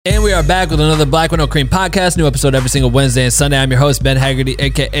And we are back with another Black with No Cream podcast. New episode every single Wednesday and Sunday. I'm your host, Ben Haggerty,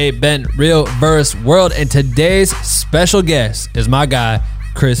 a.k.a. Ben Real Verse World. And today's special guest is my guy,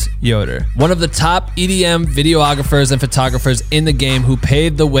 Chris Yoder, one of the top EDM videographers and photographers in the game who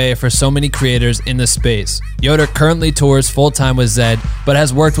paved the way for so many creators in the space. Yoder currently tours full-time with Zedd, but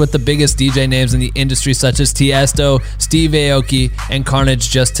has worked with the biggest DJ names in the industry such as Tiesto, Steve Aoki, and Carnage,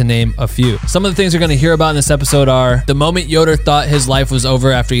 just to name a few. Some of the things you're going to hear about in this episode are the moment Yoder thought his life was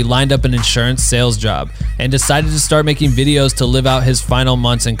over after he lined up an insurance sales job and decided to start making videos to live out his final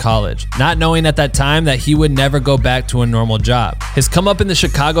months in college, not knowing at that time that he would never go back to a normal job. His come up in the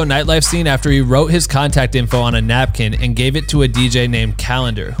Chicago nightlife scene after he wrote his contact info on a napkin and gave it to a DJ named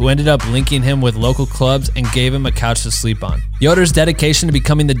Calendar, who ended up linking him with local clubs and gave him a couch to sleep on. Yoder's dedication to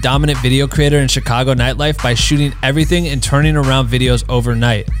becoming the dominant video creator in Chicago nightlife by shooting everything and turning around videos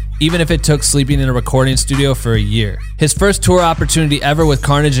overnight, even if it took sleeping in a recording studio for a year. His first tour opportunity ever with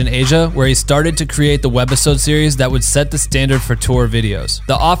Carnage in Asia, where he started to create the webisode series that would set the standard for tour videos.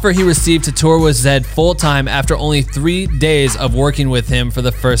 The offer he received to tour with Zedd full-time after only 3 days of working with him for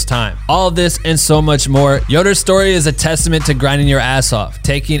the first time. All of this and so much more. Yoder's story is a testament to grinding your ass off,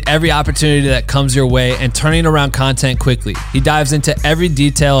 taking every opportunity that comes your way and turning around content quickly. He dives into every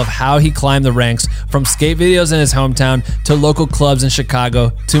detail of how he climbed the ranks, from skate videos in his hometown to local clubs in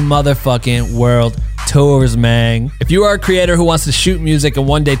Chicago to motherfucking world tours, man. If you are a creator who wants to shoot music and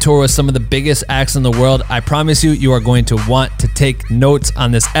one day tour with some of the biggest acts in the world, I promise you, you are going to want to take notes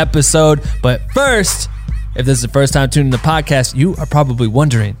on this episode. But first, if this is the first time tuning in the podcast, you are probably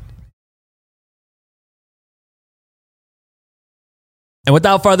wondering. And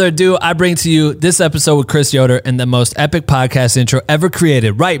without further ado, I bring to you this episode with Chris Yoder and the most epic podcast intro ever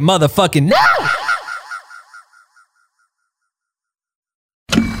created right motherfucking now.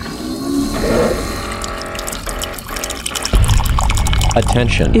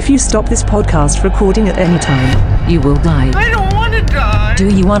 Attention. If you stop this podcast recording at any time, you will die. I don't want to die.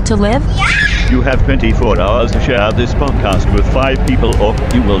 Do you want to live? Yeah. You have 24 hours to share this podcast with 5 people or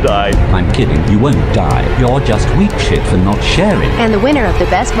you will die. I'm kidding. You won't die. You're just weak shit for not sharing. And the winner of the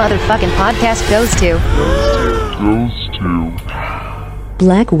best motherfucking podcast goes to...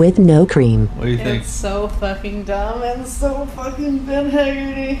 Black with No Cream. What do you think? It's so fucking dumb and so fucking Ben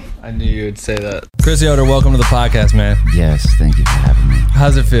Haggerty. I knew you would say that. Chris Yoder, welcome to the podcast, man. Yes, thank you for having me.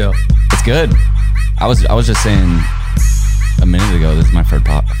 How's it feel? It's good. I was just saying a minute ago, this is my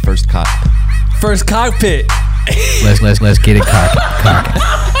first cockpit. Let's get it cock.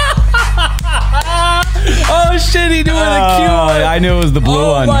 Oh shit, he doing a cue. I knew it was the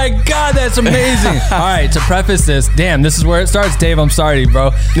blue one. Oh my god, that's amazing. All right, to preface this, damn, this is where it starts. Dave, I'm sorry,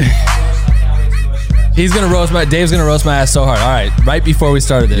 bro. Dave's gonna roast my ass so hard. All right, right before we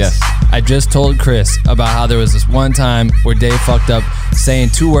started this, yes. I just told Chris about how there was this one time where Dave fucked up saying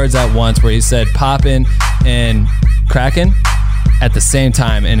 2 words at once, where he said poppin' and crackin' at the same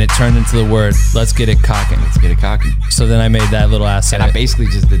time, and it turned into the word let's get it cockin'. Let's get it cocking. So then I made that little ass. And I basically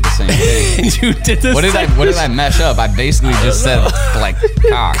just did the same thing. You did the What did I mess up? I basically just said like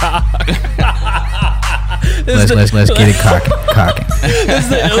cock. Let's get it cocking. This is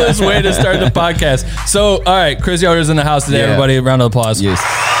the illest way to start the podcast. So, all right, Chris Yoder's in the house today. Yeah. Everybody, round of applause. Yes. You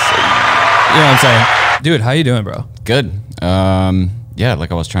know what I'm saying? Dude, how you doing, bro? Good. Yeah,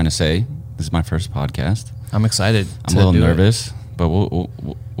 like I was trying to say, this is my first podcast. I'm excited. I'm a little nervous, but we'll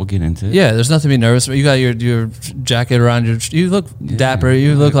get into it. Yeah, there's nothing to be nervous about. You got your jacket around your. You look dapper.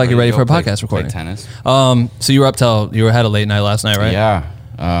 You look like you're ready for a podcast recording. Play tennis. So you were up till you had a late night last night, right? Yeah.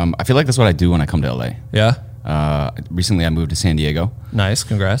 I feel like that's what I do when I come to LA. Yeah. Recently, I moved to San Diego. Nice,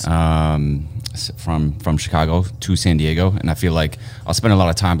 congrats. From Chicago to San Diego, and I feel like I'll spend a lot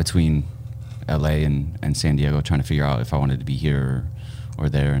of time between LA and San Diego trying to figure out if I wanted to be here or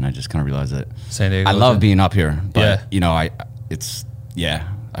there, and I just kind of realized that San Diego. I love being up here, but yeah. you know, I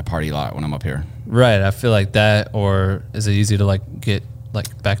party a lot when I'm up here. Right. I feel like that, or is it easy to like get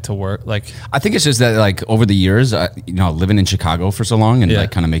like back to work? Like, I think it's just that like over the years, living in Chicago for so long and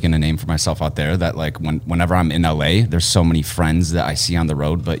like kind of making a name for myself out there, that like whenever I'm in LA, there's so many friends that I see on the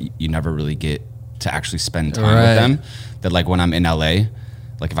road, but you never really get to actually spend time with them. That like when I'm in LA,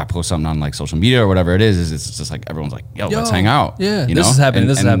 like if I post something on like social media or whatever it is it's just like everyone's like, yo, let's hang out. Yeah, you this know? is happening. And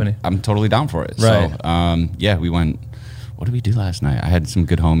this is happening. I'm totally down for it. Right. So yeah, we went. What did we do last night? I had some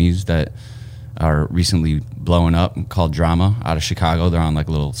good homies that are recently blowing up called Drama out of Chicago. They're on like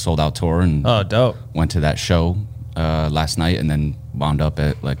a little sold out tour, and dope. Went to that show last night, and then wound up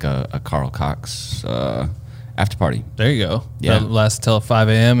at like a Carl Cox After party. There you go. Yeah. That lasted till 5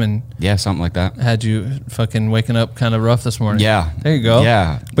 a.m. and Yeah, something like that. had you fucking waking up kind of rough this morning. Yeah. There you go.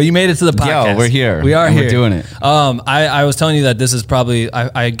 Yeah. But you made it to the podcast. Yo, we're here. We are and here. We're doing it. I was telling you that this is probably,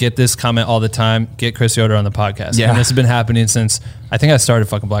 I get this comment all the time, get Chris Yoder on the podcast. Yeah. And this has been happening since, I think I started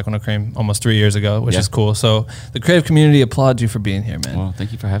fucking Black Window Cream almost 3 years ago, which is cool. So the creative community applauds you for being here, man. Well,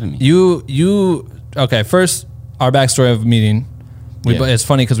 thank you for having me. Okay, first, our backstory of meeting. It's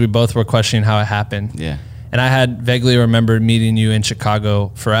funny because we both were questioning how it happened. Yeah. And I had vaguely remembered meeting you in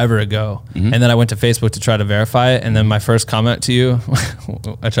Chicago forever ago. Mm-hmm. And then I went to Facebook to try to verify it. And then my first comment to you,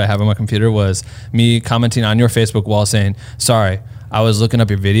 which I have on my computer, was me commenting on your Facebook wall saying, sorry, I was looking up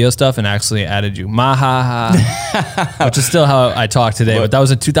your video stuff and actually added you. Maha, which is still how I talk today. But that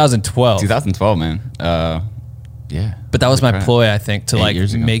was in 2012. 2012, man. Yeah. But that was my crap. ploy, I think, to 8 like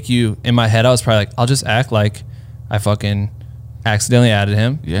years ago. make you, in my head, I was probably like, I'll just act like I fucking accidentally added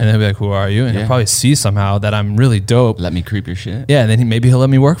him. Yeah. And then he'll be like, who are you? And he'll probably see somehow that I'm really dope. Let me creep your shit. Yeah, and then maybe he'll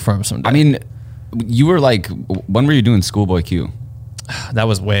let me work for him someday. I mean, you were like, when were you doing Schoolboy Q? That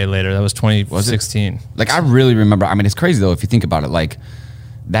was way later. That was 2016. Like, I really remember. I mean, it's crazy though if you think about it. Like,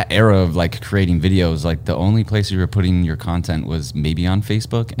 that era of like creating videos, like the only place you were putting your content was maybe on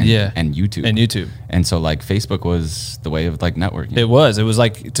Facebook and YouTube. And YouTube. And so like Facebook was the way of like networking. It was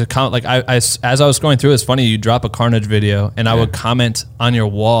like to count, like I as I was going through, it's funny, you drop a Carnage video and I would comment on your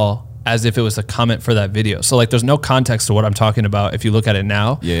wall as if it was a comment for that video. So like there's no context to what I'm talking about if you look at it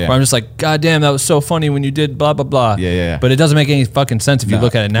now. Yeah. Where I'm just like, God damn, that was so funny when you did blah, blah, blah. Yeah. But it doesn't make any fucking sense if you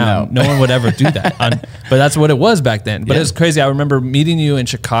look at it now. No one would ever do that. But that's what it was back then. But it's crazy. I remember meeting you in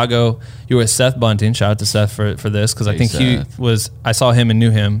Chicago. You were with Seth Bunting. Shout out to Seth for this, because I think I saw him and knew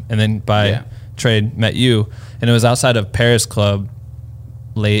him, and then by trade met you. And it was outside of Paris Club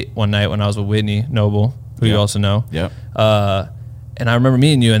late one night when I was with Whitney Noble, who you also know. Yep. And I remember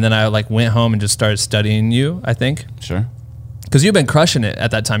meeting you, and then I like went home and just started studying you, I think. Sure. Because you've been crushing it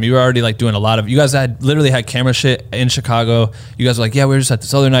at that time. You were already like doing a lot of, you guys had literally had camera shit in Chicago. You guys were like, yeah, we were just at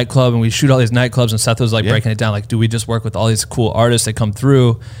this other nightclub and we shoot all these nightclubs, and Seth was like breaking it down. Like, do we just work with all these cool artists that come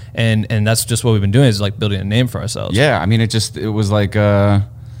through? And that's just what we've been doing, is like building a name for ourselves. Yeah. I mean, it was like, man,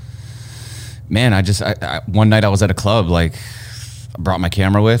 I one night I was at a club, like, I brought my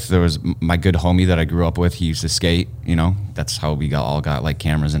camera with. There was my good homie that I grew up with. He used to skate, you know. That's how we all got like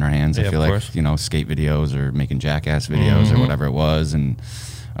cameras in our hands. I feel like, you know, skate videos or making Jackass videos or whatever it was. And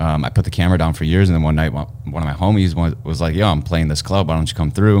I put the camera down for years. And then one night, one of my homies was like, yo, I'm playing this club. Why don't you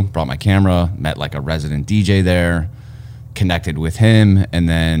come through? Brought my camera, met like a resident DJ there, connected with him. And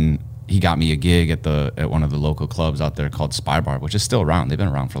then he got me a gig at one of the local clubs out there called Spy Bar, which is still around. They've been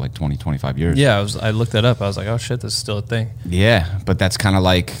around for like 20, 25 years. Yeah, I looked that up. I was like, oh shit, this is still a thing. Yeah, but that's kind of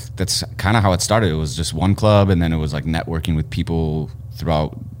how it started. It was just one club, and then it was like networking with people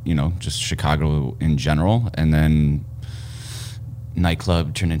throughout, you know, just Chicago in general. And then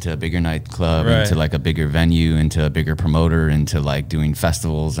nightclub turned into a bigger nightclub, into like a bigger venue, into a bigger promoter, into like doing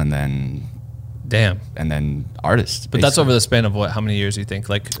festivals, and then artists. But that's over the span of what? How many years do you think?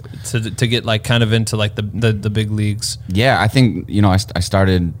 Like to get like kind of into like the big leagues? Yeah, I think, you know, I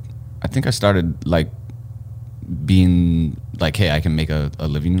started like being like, hey, I can make a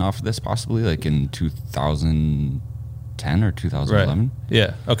living off of this possibly, like in 2010 or 2011. Right.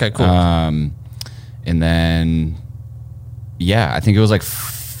 Yeah. Okay. Cool. And then, I think it was like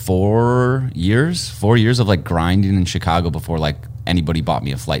 4 years of like grinding in Chicago before like anybody bought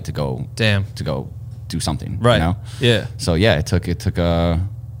me a flight to go do something, right? You know? Yeah. So it took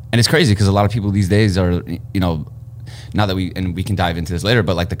and it's crazy because a lot of people these days are, you know, now that we can dive into this later,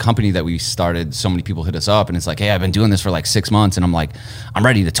 but like the company that we started, so many people hit us up and it's like, hey, I've been doing this for like 6 months, and I'm like, I'm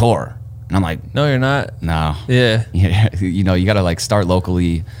ready to tour. And I'm like, no, you're not. No. Yeah. You know, you got to like start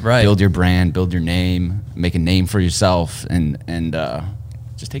locally, build your brand, build your name, make a name for yourself, and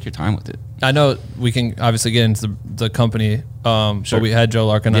just take your time with it. I know we can obviously get into the company. Sure. But we had Joe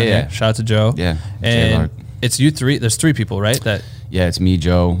Larkin on here. Shout out to Joe. Yeah. And it's you three. There's three people, right? It's me,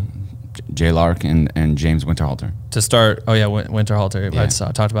 Joe, Jay Lark, and James Winterhalter. To start, Winterhalter.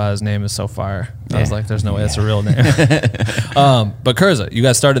 I talked about his name is so fire. I was like, there's no way that's a real name. But Curza, you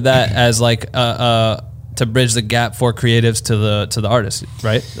guys started that as like to bridge the gap for creatives to the artists,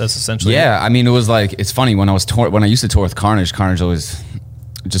 right? That's essentially it. I mean, it was like, it's funny when I used to tour with Carnage always,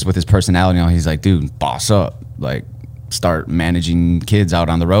 just with his personality, you know, he's like, dude, boss up, like start managing kids out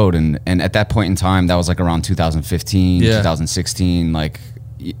on the road. And at that point in time, that was like around 2015, 2016. Like,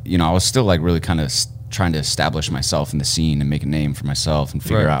 you know, I was still like really kind of trying to establish myself in the scene and make a name for myself and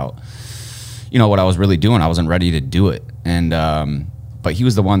figure out, you know, what I was really doing. I wasn't ready to do it. And, but he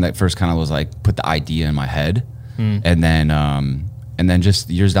was the one that first kind of was like, put the idea in my head. And then just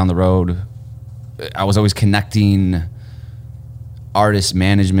years down the road, I was always connecting artist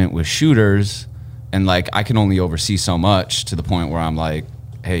management with shooters, and like I can only oversee so much to the point where I'm like,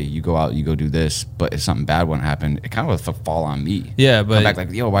 hey, you go out, you go do this, but if something bad wouldn't happen, it kind of would fall on me. Yeah, but I'm back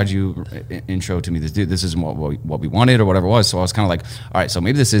like, yo, why'd you intro to me this dude? This isn't what we wanted or whatever it was. So I was kind of like, all right, so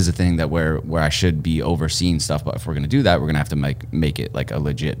maybe this is a thing that where I should be overseeing stuff, but if we're gonna do that, we're gonna have to make it like a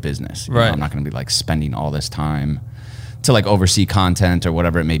legit business. You know, I'm not gonna be like spending all this time to like oversee content or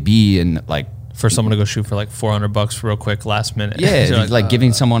whatever it may be, and like for someone to go shoot for like $400 real quick last minute. Yeah, So like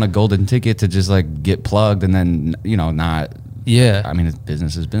giving someone a golden ticket to just like get plugged and then not. Yeah, I mean,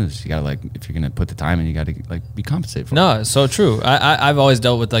 business is business. You gotta like, if you're gonna put the time in, you gotta like be compensated for it. No, it's so true. I've always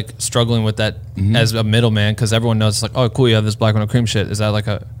dealt with like struggling with that as a middleman, because everyone knows it's like, oh, cool, you have this Black with No Cream shit. Is that like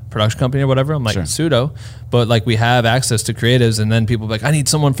a production company or whatever? I'm like, Sure. pseudo, but like we have access to creatives, and then people be like, I need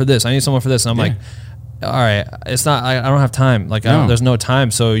someone for this. And I'm like, all right, it's not. I don't have time. Like, there's no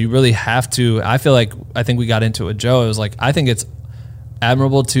time. So you really have to. I think we got into it with Joe. It was like, I think it's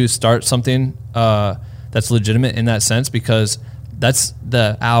admirable to start something that's legitimate in that sense, because that's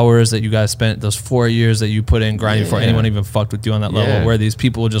the hours that you guys spent, those 4 years that you put in grinding before anyone even fucked with you on that level, where these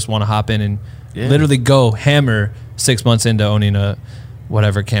people just want to hop in and literally go hammer 6 months into owning a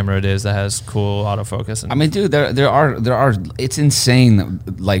whatever camera it is that has cool autofocus. And I mean, dude, there are. It's insane.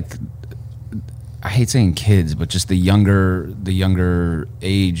 Like, I hate saying kids, but just the younger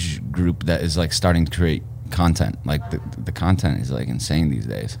age group that is like starting to create content. Like the content is like insane these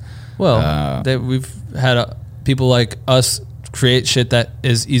days. Well, we've had people like us create shit that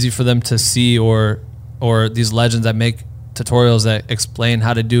is easy for them to see, or these legends that make tutorials that explain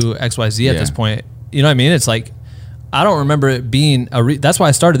how to do XYZ at this point. You know what I mean? It's like, I don't remember it being that's why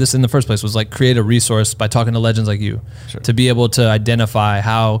I started this in the first place, was like create a resource by talking to legends like you, to be able to identify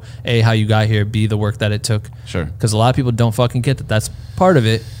how you got here, B, the work that it took. Sure. Because a lot of people don't fucking get that that's part of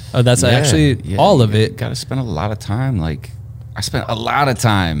it. That's actually all of it. Got to spend a lot of time. Like, I spent a lot of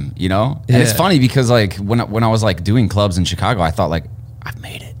time, and Yeah. it's funny because like when I was like doing clubs in Chicago, I thought like, I've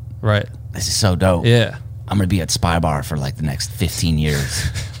made it. Right. This is so dope. Yeah. I'm gonna be at Spy Bar for like the next 15 years,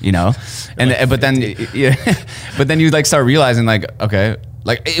 and but then you like start realizing like, okay,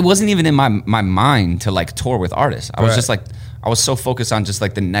 like it wasn't even in my mind to like tour with artists. I was just like, I was so focused on just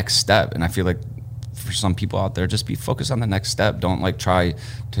like the next step, and I feel like for some people out there, just be focused on the next step. Don't like try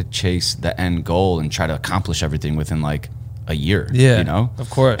to chase the end goal and try to accomplish everything within like a year. Of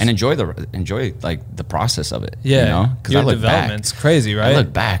course, and enjoy like the process of it. Because I look development's back, crazy, right? I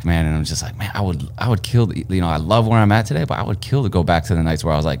look back, man, and I'm just like, man, I would kill the, I love where I'm at today, but I would kill to go back to the nights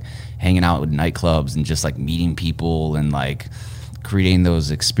where I was like hanging out with nightclubs and just like meeting people and like creating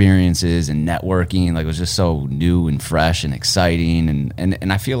those experiences and networking. Like, it was just so new and fresh and exciting,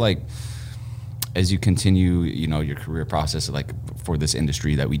 and I feel like as you continue, your career process, like for this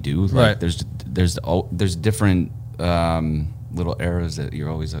industry that we do, like there's different little eras that you're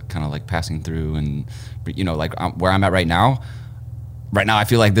always kind of like passing through, and like where I'm at right now, I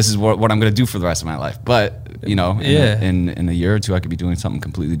feel like this is what I'm going to do for the rest of my life. But in a year or two, I could be doing something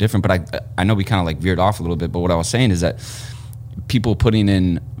completely different. But I know we kind of like veered off a little bit. But what I was saying is that people putting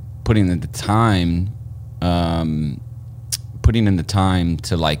in the time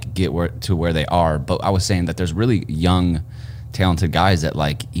to like get where they are. But I was saying that there's really young, talented guys that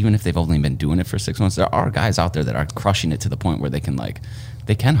like, even if they've only been doing it for 6 months, there are guys out there that are crushing it to the point where they can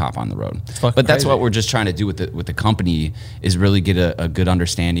hop on the road. But that's what we're just trying to do with the company, is really get a good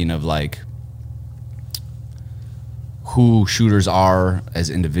understanding of like who shooters are as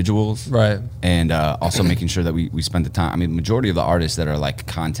individuals, right? And also making sure that we spend the time. I mean, majority of the artists that are like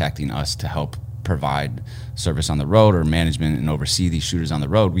contacting us to help provide service on the road or management and oversee these shooters on the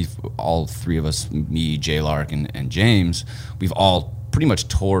road, we've all three of us, me, Jay Lark, and James, we've all pretty much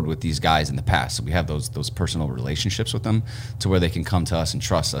toured with these guys in the past. So we have those personal relationships with them to where they can come to us and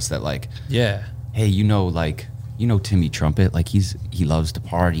trust us that like, hey, Timmy Trumpet, like he loves to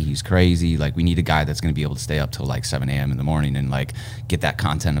party, he's crazy, like we need a guy that's going to be able to stay up till like 7 a.m. in the morning and like get that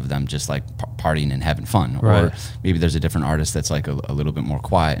content of them just like partying and having fun. Right. Or maybe there's a different artist that's like a little bit more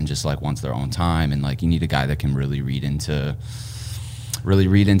quiet and just like wants their own time, and like you need a guy that can really read into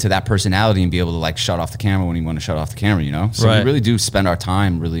that personality and be able to like shut off the camera when you want to shut off the camera, So we really do spend our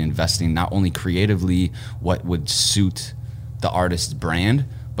time really investing not only creatively what would suit the artist's brand,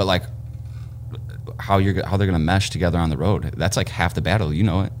 but like how they're going to mesh together on the road. That's like half the battle,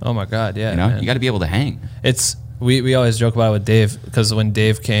 it. Oh my God, yeah. You got to be able to hang. It's we always joke about it with Dave, because when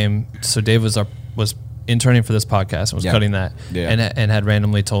Dave came, so Dave was interning for this podcast and was cutting that, Yeah. and had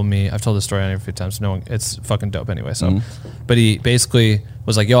randomly told me, I've told this story on here a few times. No one, it's fucking dope anyway. So, but he basically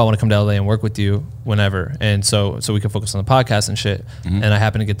was like, "Yo, I want to come to LA and work with you whenever," and so we could focus on the podcast and shit. And I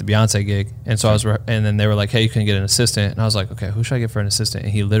happened to get the Beyonce gig, and so I was, and then they were like, "Hey, you can get an assistant," and I was like, "Okay, who should I get for an assistant?"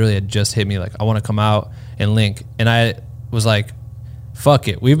 And he literally had just hit me like, "I want to come out and link," and I was like, fuck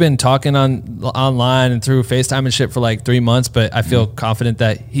it. We've been talking online and through FaceTime and shit for like 3 months, but I feel confident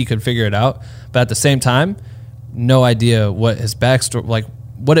that he could figure it out. But at the same time, no idea what his backstory, like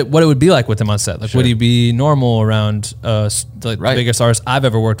what it would be like with him on set. Like, would he be normal around the biggest artists I've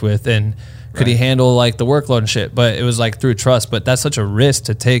ever worked with, and could he handle like the workload and shit? But it was like through trust. But that's such a risk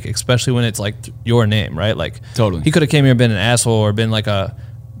to take, especially when it's like your name, right? Like, totally. He could have came here and been an asshole or been like a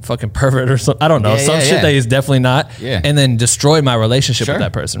fucking pervert or something. I don't know, shit that he's definitely not. Yeah. And then destroy my relationship with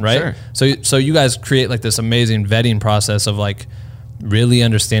that person, right? So you guys create like this amazing vetting process of like really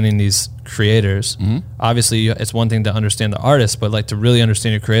understanding these creators. Obviously, it's one thing to understand the artist, but like to really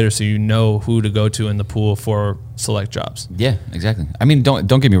understand your creator, so you know who to go to in the pool for select jobs. Yeah, exactly. I mean, don't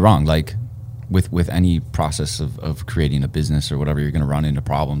get me wrong. Like with any process of creating a business or whatever, you're going to run into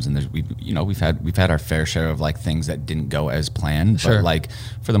problems, and we've had our fair share of like things that didn't go as planned. But like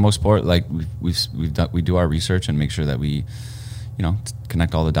for the most part, like we do our research and make sure that we,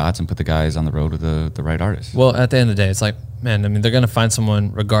 connect all the dots and put the guys on the road with the right artists. Well, at the end of the day, it's like, man, I mean, they're going to find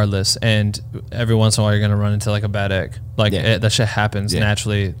someone regardless. And every once in a while, you're going to run into like a bad egg. Like that shit happens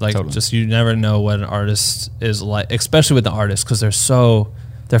naturally. Like just, you never know what an artist is like, especially with the artists, because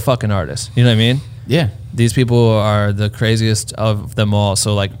they're fucking artists. You know what I mean? Yeah. These people are the craziest of them all.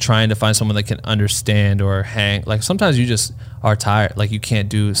 So like trying to find someone that can understand or hang, like sometimes you just are tired. Like you can't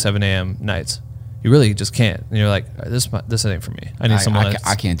do 7 a.m. nights. You really just can't. And you're like, this ain't for me. I need someone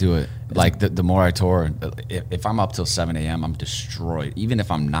I can't do it. Like the more I tour, if I'm up till 7 a.m., I'm destroyed. Even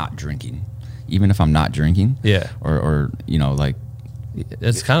if I'm not drinking. Yeah. Or like.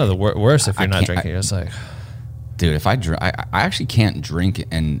 It's kind of the worst if you're not drinking. It's like. Dude, if I drink, I actually can't drink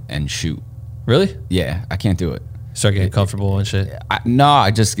and shoot. Really? Yeah, I can't do it. Start getting comfortable and shit. I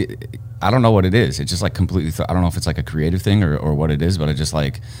don't know what it is. It's just like completely. I don't know if it's like a creative thing or what it is, but I just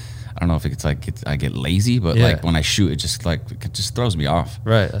like. I don't know if it's like I get lazy, but like when I shoot, it just throws me off.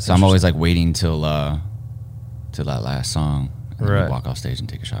 Right. So I'm always like waiting till that last song, and then we walk off stage and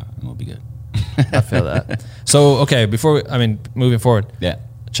take a shot, and we'll be good. I feel that. So okay, moving forward. Yeah.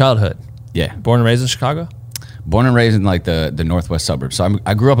 Childhood. Yeah. Born and raised in Chicago. Born and raised in like the northwest suburbs. So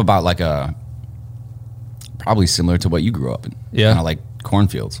I grew up about like probably similar to what you grew up in. Yeah. Kind of like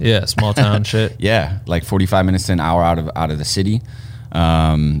cornfields. Yeah, small town shit. Yeah, like 45 minutes to an hour out of the city.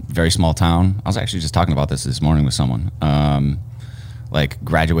 Very small town. I was actually just talking about this morning with someone. Like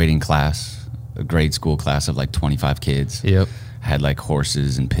graduating class, a grade school class of like 25 kids. Yep. Had like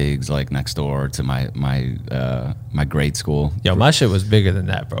horses and pigs like next door to my grade school. Yo, my shit was bigger than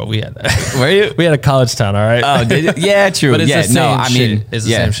that, bro. We had that. We had a college town, all right? Oh, did it? Yeah, true. But it's yeah, the same shit. It's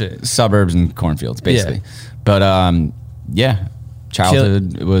the same shit. Suburbs and cornfields, basically. Yeah. But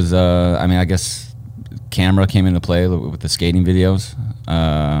childhood was. I guess camera came into play with the skating videos.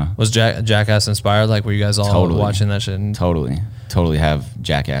 Was Jackass inspired? Like, were you guys all watching that shit? Totally have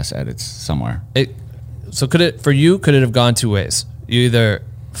Jackass edits somewhere. So could it have gone two ways? You either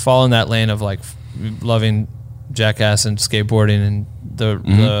fall in that lane of like loving Jackass and skateboarding and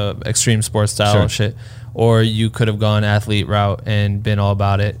the extreme sports style shit, or you could have gone athlete route and been all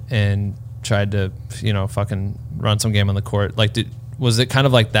about it and tried to fucking run some game on the court. Like, was it kind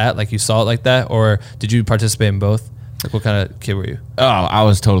of like that? Like you saw it like that, or did you participate in both? Like, what kind of kid were you? Oh, I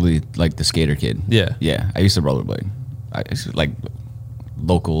was totally like the skater kid. Yeah. I used to rollerblade. I used to, like,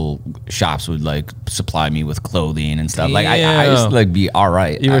 local shops would like supply me with clothing and stuff. Like I used to like be all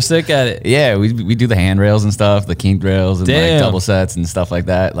right. You were sick at it. Yeah, we do the handrails and stuff, the kink rails and like double sets and stuff like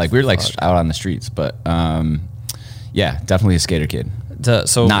that. Like we were like out on the streets, but yeah, definitely a skater kid.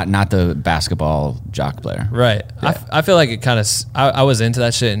 So not the basketball jock player. Right. Yeah. I feel like it kind of. I was into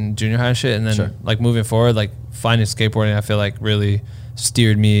that shit in junior high and shit, and then like moving forward, like finding skateboarding, I feel like really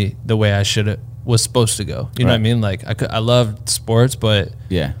steered me the way I was supposed to go. You know what I mean? Like I loved sports, but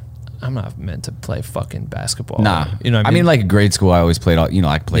yeah, I'm not meant to play fucking basketball. Nah, you know what I mean? Like grade school, I always played all.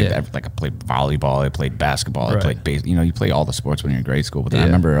 I played I played volleyball, I played basketball, I played you play all the sports when you're in grade school. But then I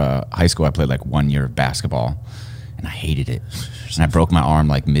remember high school, I played like 1 year of basketball. and I hated it. And I broke my arm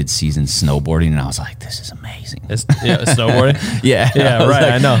like mid-season snowboarding, and I was like, "This is amazing." Snowboarding. Yeah, Yeah, right.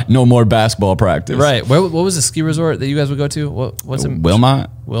 like, I know. No more basketball practice. Right. What was the ski resort that you guys would go to? What's it? Wilmot.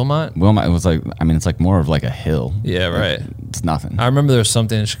 Wilmot. It was like, I mean, it's like more of like a hill. Yeah, right. It's nothing. I remember there was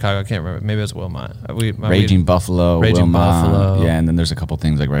something in Chicago. I can't remember. Maybe it was Wilmot. Raging Buffalo. Raging Wilmot. Buffalo. Yeah, and then there's a couple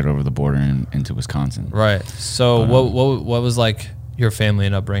things like right over the border into Wisconsin. Right. So what was like your family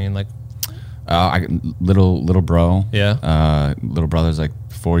and upbringing like? Little bro. Yeah. Little brother's like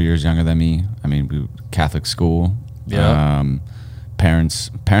 4 years younger than me. I mean, we Catholic school. Yeah. Parents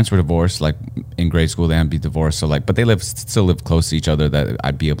were divorced. Like in grade school, they had to be divorced. So like, but they still live close to each other. That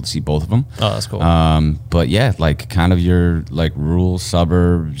I'd be able to see both of them. Oh, that's cool. But yeah, like kind of your like rural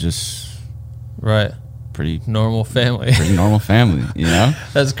suburb, just right. Pretty normal family. Pretty normal family, you know?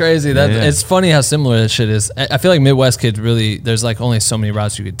 That's crazy. It's funny how similar that shit is. I feel like Midwest kids really, there's like only so many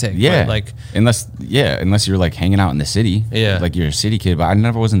routes you could take. Yeah. But like unless you're like hanging out in the city. Yeah. Like you're a city kid, but I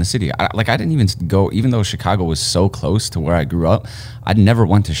never was in the city. I didn't even go, even though Chicago was so close to where I grew up, I never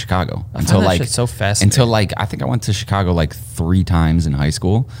went to Chicago until like, so fascinating. Until like, I think I went to Chicago like 3 times in high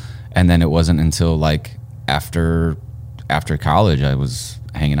school. And then it wasn't until like after college, I was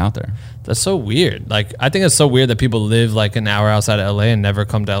hanging out there. That's so weird. Like, I think it's so weird that people live like an hour outside of LA and never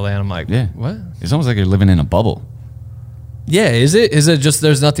come to LA. And I'm like, what? It's almost like you're living in a bubble. Yeah, is it? Is it just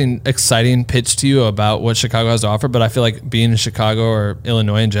there's nothing exciting pitched to you about what Chicago has to offer? But I feel like being in Chicago or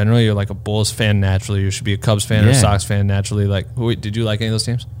Illinois in general, you're like a Bulls fan naturally. You should be a Cubs fan or a Sox fan naturally. Like, did you like any of those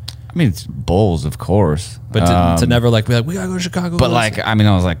teams? I mean, it's Bulls, of course. But to never like be like, we gotta go to Chicago. But like, I mean,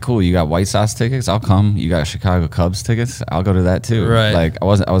 I was like, cool, you got White Sox tickets? I'll come. You got Chicago Cubs tickets? I'll go to that too. Right. Like, I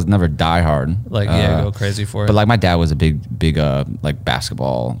was never diehard. Like, go crazy for it. But like, my dad was a big like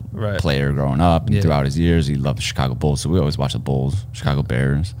basketball player growing up, and throughout his years, he loved the Chicago Bulls. So we always watched the Bulls, Chicago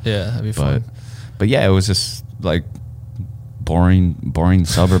Bears. Yeah, that'd be fun. But yeah, it was just like boring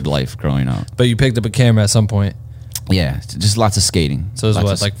suburb life growing up. But you picked up a camera at some point. Yeah, just lots of skating. So it was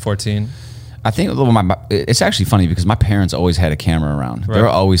what, like 14? I think it's actually funny because my parents always had a camera around. Right. They were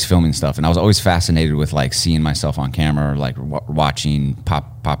always filming stuff, and I was always fascinated with like seeing myself on camera, or like watching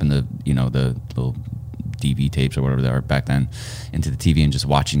popping the the little DV tapes or whatever they were back then into the TV and just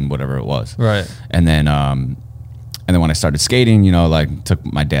watching whatever it was. Right. And then when I started skating, like took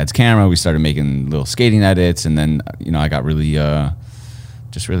my dad's camera, we started making little skating edits, and then I got really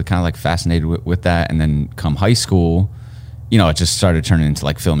just really kind of like fascinated with that. And then come high school, it just started turning into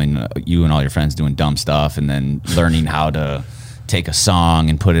like filming you and all your friends doing dumb stuff, and then learning how to take a song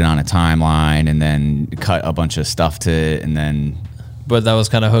and put it on a timeline and then cut a bunch of stuff to it. And then, but that was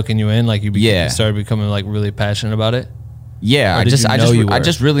kind of hooking you in, like you started becoming like really passionate about it. Yeah, I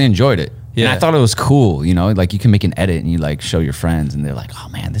just really enjoyed it. Yeah. And I thought it was cool, like you can make an edit and you like show your friends and they're like, oh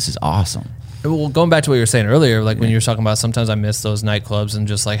man, this is awesome. Well, going back to what you were saying earlier, like when you were talking about sometimes I miss those nightclubs and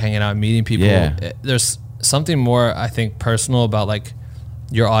just like hanging out and meeting people. Yeah. There's something more, I think, personal about like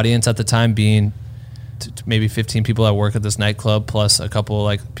your audience at the time being maybe 15 people that work at this nightclub plus a couple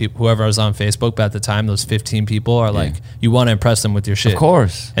like people, whoever was on Facebook. But at the time, those 15 people are like, you want to impress them with your shit. Of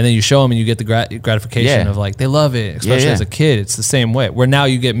course. And then you show them and you get the gratification of like, they love it, especially as a kid. It's the same way where now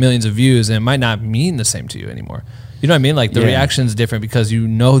you get millions of views and it might not mean the same to you anymore. You know what I mean? Like the reaction's different because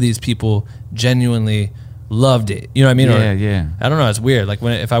these people genuinely loved it. You know what I mean? I don't know. It's weird. Like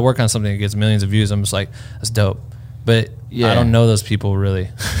if I work on something that gets millions of views, I'm just like, that's dope. But I don't know those people really.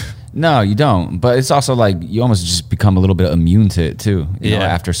 No, you don't. But it's also like you almost just become a little bit immune to it too. You know,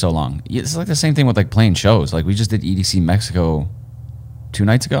 after so long. It's like the same thing with like playing shows. Like we just did EDC Mexico 2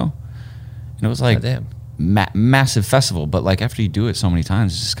 nights ago, and it was like massive festival. But like after you do it so many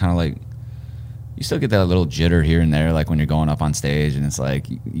times, it's just kind of like you still get that little jitter here and there, like when you're going up on stage, and it's like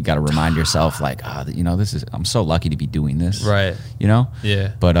you got to remind yourself, like, I'm so lucky to be doing this, right?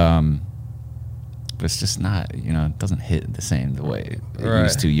 Yeah. But it's just not, it doesn't hit the same the way it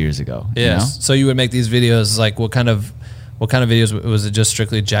used 2 years ago. Yeah. So you would make these videos, like what kind of videos was it? Just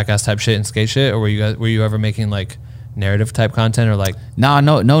strictly Jackass type shit and skate shit, or were you ever making like narrative type content or like? No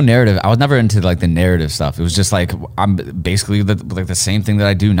narrative. I was never into like the narrative stuff. It was just like I'm basically the same thing that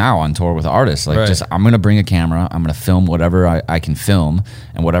I do now on tour with artists. Like just I'm gonna bring a camera, I'm gonna film whatever I can film,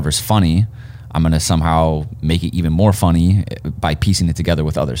 and whatever's funny, I'm gonna somehow make it even more funny by piecing it together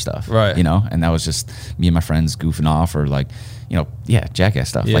with other stuff. Right. And that was just me and my friends goofing off, or like, Jackass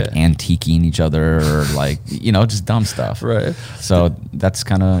stuff, like antiquing each other, or like, just dumb stuff. Right. So that's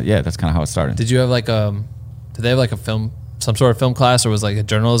kind of how it started. Did you have like did they have like a film some sort of film class, or was like a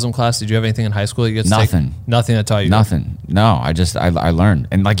journalism class? Did you have anything in high school? You get to Nothing. Take? Nothing that taught you. Nothing. No, I learned,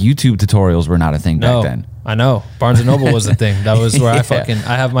 and like YouTube tutorials were not a thing back then. I know. Barnes and Noble was the thing. That was where I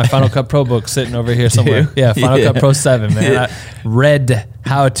have my Final Cut Pro book sitting over here somewhere. Yeah, Final Cut Pro 7, man. I read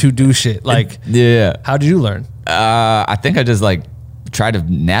how to do shit. Like, how did you learn? I think I just like tried to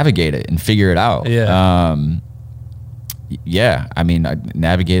navigate it and figure it out. I mean, I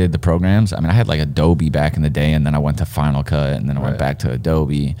navigated the programs. I mean, I had like Adobe back in the day, and then I went to Final Cut, and then I went back to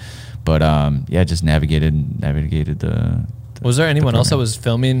Adobe. But just navigated the. Was there anyone else that was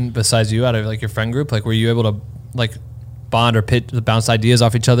filming besides you out of like your friend group? Like, were you able to like bond or bounce ideas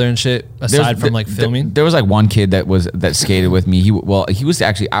off each other and shit aside from like filming? There was like one kid that skated with me. He was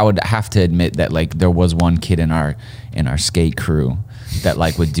actually, I would have to admit that like there was one kid in our skate crew that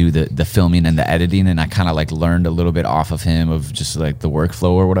like would do the filming and the editing, and I kind of like learned a little bit off of him of just like the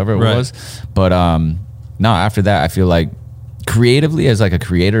workflow or whatever it was. But no, after that, I feel like creatively as like a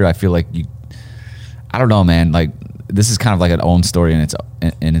creator, I feel like I don't know, man. Like this is kind of like an own story, and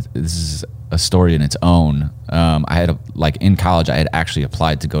this is a story in its own. I had like in college, I had actually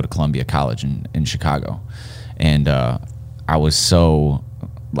applied to go to Columbia College in Chicago, and I was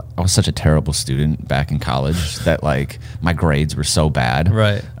such a terrible student back in college that like my grades were so bad.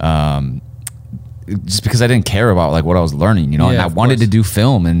 Right. Just because I didn't care about like what I was learning, and I wanted to do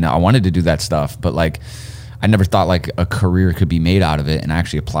film and I wanted to do that stuff, but like I never thought like a career could be made out of it. And I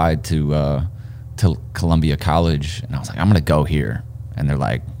actually applied to Columbia College, and I was like, I'm gonna go here, and they're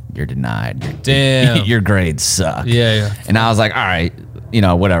like, you're denied. Damn. Your grades suck. Yeah. And I was like, all right,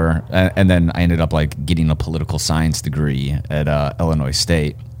 whatever. And then I ended up like getting a political science degree at Illinois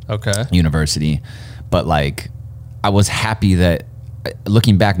State University. But like, I was happy that,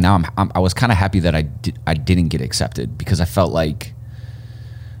 looking back now, I was kind of happy that I didn't get accepted, because I felt like,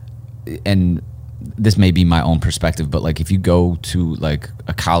 and this may be my own perspective, but like if you go to like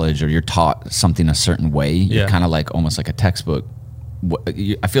a college or you're taught something a certain way, you're kind of like almost like a textbook.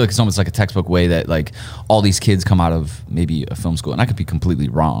 I feel like it's almost like a textbook way that like all these kids come out of maybe a film school, and I could be completely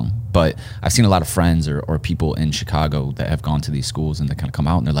wrong, but I've seen a lot of friends or people in Chicago that have gone to these schools, and they kind of come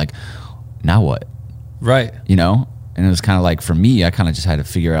out and they're like, now what? Right. And it was kind of like, for me, I kind of just had to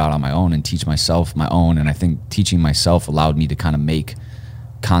figure it out on my own and teach myself my own. And I think teaching myself allowed me to kind of make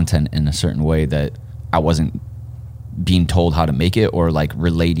content in a certain way that I wasn't being told how to make it, or like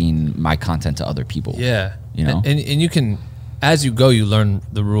relating my content to other people. Yeah. And you can, as you go, you learn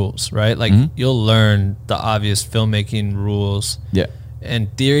the rules, right? Like you'll learn the obvious filmmaking rules. Yeah.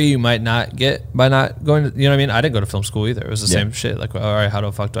 And theory you might not get by not going to, what I mean? I didn't go to film school either. It was the same shit. Like, all right, how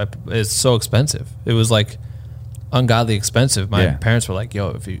the fuck do it's so expensive. It was like ungodly expensive. My parents were like, yo,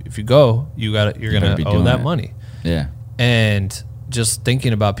 if you go, you're going to owe that money. Yeah. And just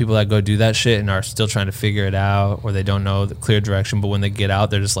thinking about people that go do that shit and are still trying to figure it out, or they don't know the clear direction, but when they get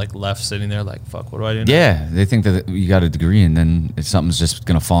out, they're just like left sitting there like, fuck, what do I do now? Yeah, they think that you got a degree and then something's just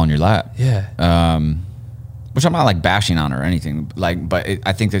gonna fall in your lap. Yeah. Which I'm not like bashing on or anything, like, but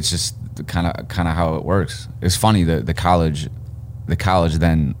I think that's just kind of how it works. It's funny, the college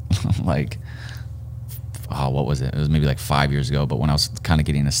then like, what was it? It was maybe like 5 years ago, but when I was kind of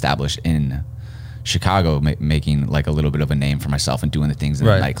getting established in Chicago, making like a little bit of a name for myself and doing the things in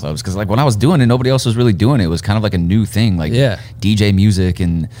the nightclubs, because like when I was doing it, nobody else was really doing it. It was kind of like a new thing, like DJ music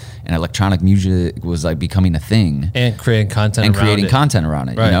and electronic music was like becoming a thing, and creating content around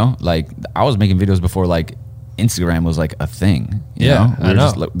it. Like I was making videos before like Instagram was like a thing. You know? I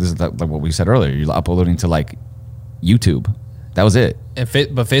know. This is like what we said earlier. You're uploading to like YouTube. That was it. But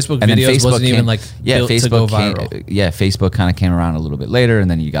Facebook videos wasn't even like built to go viral. Facebook kind of came around a little bit later,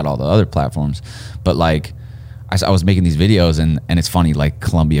 and then you got all the other platforms. But like, I was making these videos, and it's funny. Like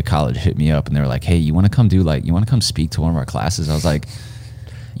Columbia College hit me up, and they were like, "Hey, you want to come speak to one of our classes?" I was like,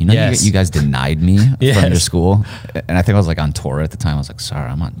 you guys denied me from your school, and I think I was like on tour at the time. I was like, sorry,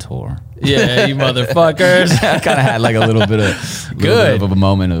 I'm on tour. Yeah, you motherfuckers. I kind of had like a little bit of a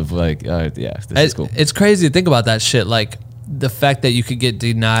moment of like, this is cool. It's crazy to think about that shit. Like the fact that you could get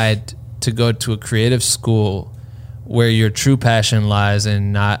denied to go to a creative school where your true passion lies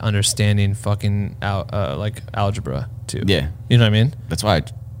in not understanding fucking like algebra too. Yeah. You know what I mean? That's why I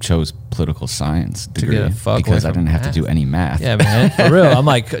chose political science degree, because I didn't have to do any math. Yeah, man, for real. I'm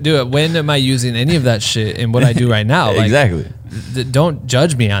like, dude, when am I using any of that shit in what I do right now? Like, exactly. Don't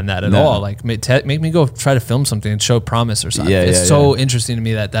judge me on that at all. Like, make me go try to film something and show promise or something. It's so interesting to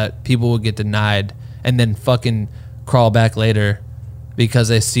me that people will get denied and then fucking crawl back later because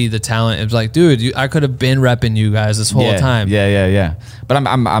they see the talent. It's like, dude, I could have been repping you guys this whole time. Yeah. But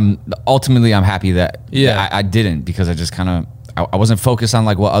I'm ultimately I'm happy that I didn't, because I just kind of I wasn't focused on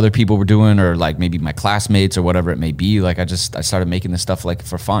like what other people were doing or like maybe my classmates or whatever it may be. Like I started making this stuff like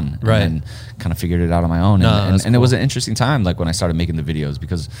for fun, right? And kind of figured it out on my own. And it was an interesting time, like when I started making the videos,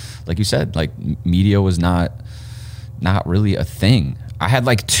 because like you said, like media was not really a thing. I had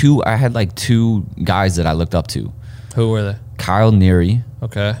like two guys that I looked up to. Who were they? Kyle Neary,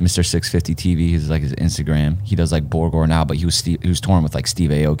 okay, Mr. 650 TV. He's like his Instagram. He does like Borgore now, but he was touring with like Steve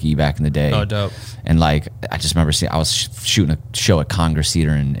Aoki back in the day. Oh, dope. And like I just remember I was shooting a show at Congress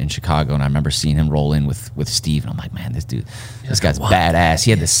Theater in Chicago, and I remember seeing him roll in with Steve, and I'm like, man, this guy's badass. He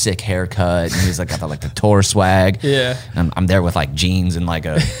had the sick haircut, and he was like got the tour swag. Yeah. And I'm there with like jeans and like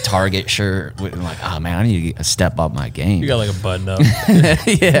a Target shirt, and like, oh man, I need to step up my game. You got like a button up.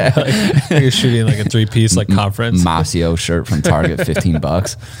 Yeah. Like you're shooting like a 3-piece like conference. Masio shirt from Target, $15.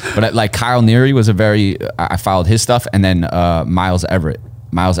 But like Kyle Neary was I followed his stuff, and then Miles Everett.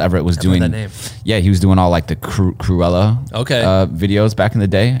 Miles Everett was doing that name. Yeah, he was doing all like the Cruella videos back in the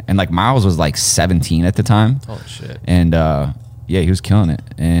day, and like Miles was like 17 at the time. Holy shit. And yeah, he was killing it.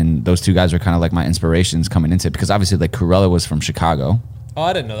 And those two guys are kind of like my inspirations coming into it, because obviously like Cruella was from Chicago. Oh,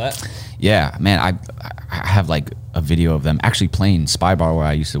 I didn't know that. Yeah, man, I have like a video of them actually playing Spy Bar where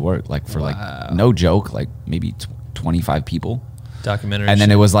I used to work, like for like no joke, like maybe 25 people. Documentary. And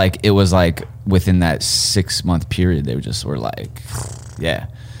then it was like within that 6-month period, they were like, yeah.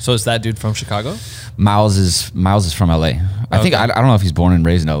 So is that dude from Chicago? Miles is from LA. I think I don't know if he's born and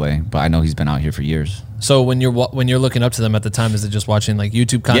raised in LA, but I know he's been out here for years. So when you're looking up to them at the time, is it just watching like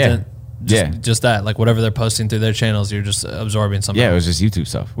YouTube content? Just that, like whatever they're posting through their channels, you're just absorbing something. Yeah, it was just YouTube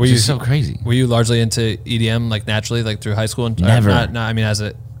stuff. Which is so crazy. Were you largely into EDM like naturally, like through high school? Never. I mean, as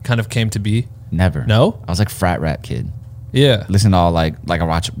it kind of came to be. Never. No. I was like frat rat kid. Yeah. Listen to all like I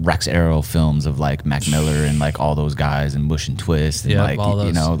watch Rex Arrow films of like Mac Miller and like all those guys and Mush and Twist and like those,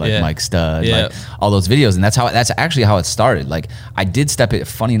 you know, like Mike Stud, like all those videos. And that's actually how it started. Like I did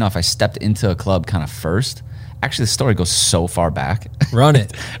funny enough, I stepped into a club kind of first. Actually, the story goes so far back. Run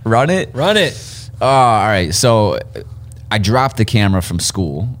it. Run it. Oh, all right. So I dropped the camera from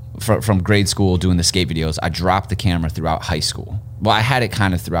school, from grade school doing the skate videos. I dropped the camera throughout high school. Well, I had it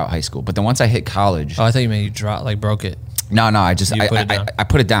kind of throughout high school, but then once I hit college. Oh, I thought you meant you broke it. No, I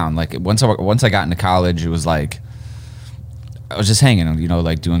put it down. Like once I got into college, it was like I was just hanging, you know,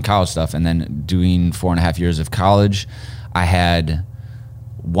 like doing college stuff, and then doing 4.5 years of college. I had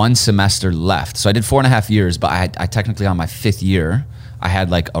 1 semester left, so I did 4.5 years, but I technically on my 5th year, I had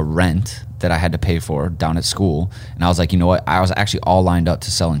like a rent that I had to pay for down at school, and I was like, you know what? I was actually all lined up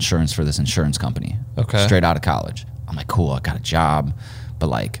to sell insurance for this insurance company. Okay. Straight out of college. I'm like, cool, I got a job, but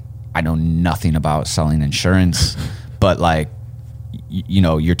like I know nothing about selling insurance. But like, you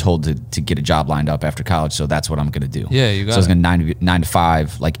know, you're told to get a job lined up after college, so that's what I'm gonna do. Yeah, you got. So I was gonna 9 to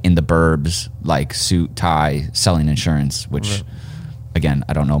 5, like in the burbs, like suit, tie, selling insurance, which, again,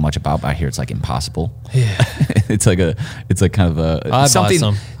 I don't know much about. But I hear it's like impossible. Yeah, it's like kind of a. I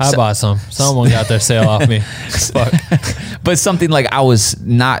bought some. Someone got their sale off me. Fuck. But something like I was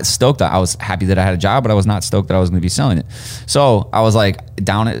not stoked on. I was happy that I had a job, but I was not stoked that I was gonna be selling it. So I was like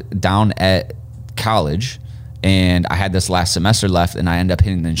down at college. And I had this last semester left, and I ended up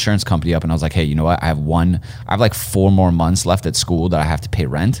hitting the insurance company up, and I was like, hey, you know what? I have like 4 more months left at school that I have to pay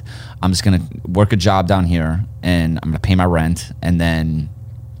rent. I'm just going to work a job down here, and I'm going to pay my rent, and then,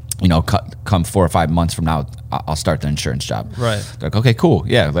 you know, come 4 or 5 months from now, I'll start the insurance job. Right. They're like, okay, cool.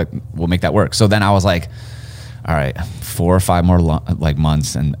 Yeah, like we'll make that work. So then I was like, all right, 4 or 5 more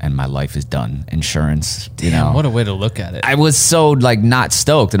months and my life is done. Insurance, you know. What a way to look at it. I was so like not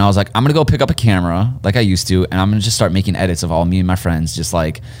stoked, and I was like, I'm gonna go pick up a camera like I used to, and I'm gonna just start making edits of all me and my friends, just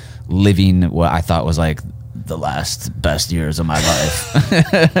like living what I thought was like the best years of my life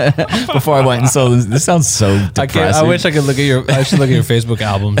before I went and sold this. This sounds so depressing. I wish I could look at I should look at your Facebook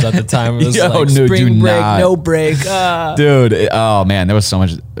albums at the time. It was like no, spring break, not. no break. Dude, oh man, there was so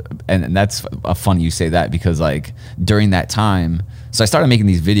much. And that's funny you say that, because like during that time, so I started making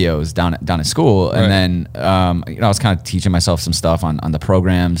these videos down at school, and then you know, I was kind of teaching myself some stuff on the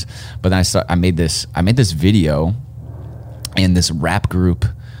programs. But then I made this video, and this rap group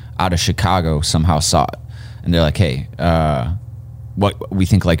out of Chicago somehow saw it, and they're like, hey, what we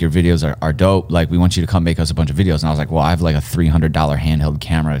think like your videos are dope. Like we want you to come make us a bunch of videos. And I was like, well, I have like a $300 handheld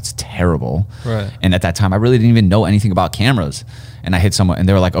camera. It's terrible. Right. And at that time, I really didn't even know anything about cameras. And I hit someone, and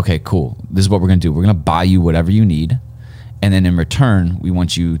they were like, okay, cool. This is what we're gonna do. We're gonna buy you whatever you need, and then in return, we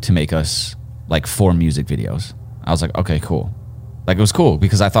want you to make us like 4 music videos. I was like, okay, cool. Like it was cool,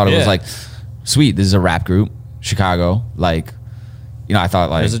 because I thought it was like, sweet. This is a rap group, Chicago. Like, you know, I thought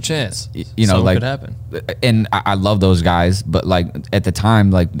like there's a chance, you know, something like could happen. And I love those guys, but like at the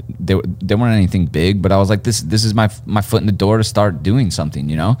time, like they weren't anything big, but I was like, this is my foot in the door to start doing something,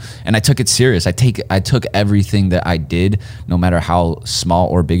 you know? And I took it serious. I took everything that I did, no matter how small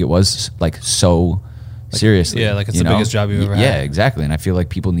or big it was, like so seriously. Yeah, like it's the biggest job you've ever had. Yeah, exactly. And I feel like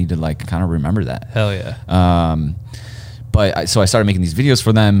people need to like kind of remember that. Hell yeah. But so I started making these videos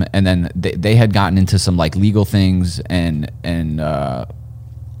for them, and then they had gotten into some like legal things, and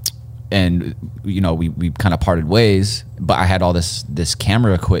you know, we kind of parted ways. But I had all this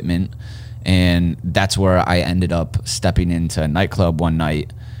camera equipment, and that's where I ended up stepping into a nightclub one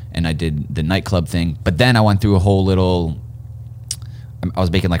night, and I did the nightclub thing. But then I went through a whole little. I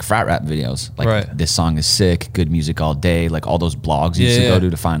was making like frat rap videos, like this song is sick, good music all day, like all those blogs you used to go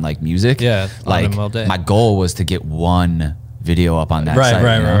to find like music. Yeah, like all day. My goal was to get one video up on that site.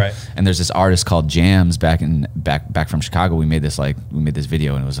 Right. And there's this artist called Jams back from Chicago. We made this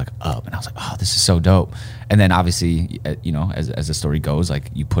video, and it was like up, and I was like, oh, this is so dope. And then obviously, you know, as the story goes,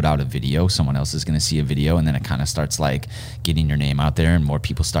 like you put out a video, someone else is gonna see a video, and then it kind of starts like getting your name out there, and more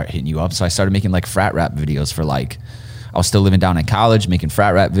people start hitting you up. So I started making like frat rap videos for like. I was still living down in college, making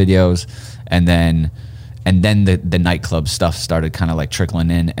frat rap videos, and then the nightclub stuff started kind of like trickling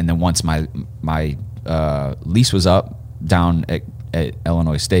in. And then once my lease was up down at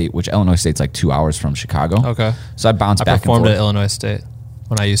Illinois State, which Illinois State's like 2 hours from Chicago. Okay. So I bounced back and forth. I performed at Illinois State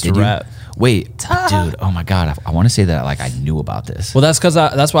when I used to rap. Wait, dude! Oh my god! I want to say that like I knew about this. Well, that's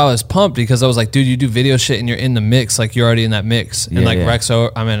why I was pumped, because I was like, dude, you do video shit and you're in the mix, like you're already in that mix. And like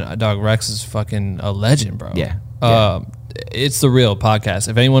Rex is fucking a legend, bro. Yeah. It's The Real podcast.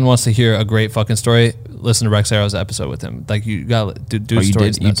 If anyone wants to hear a great fucking story, listen to Rex Arrow's episode with him. Like you got to do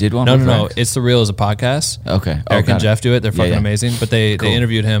stories. You did one? No. It's The Real as a podcast. Okay. Eric and Jeff do it. They're fucking amazing. But they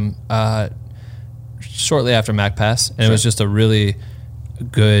interviewed him shortly after Mac Pass, and it was just a really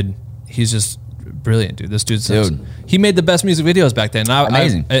good. He's just brilliant, dude. This dude. He made the best music videos back then.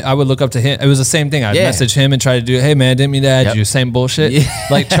 Amazing. I would look up to him. It was the same thing. I'd message him and try to do, hey man, didn't mean to add you. Same bullshit.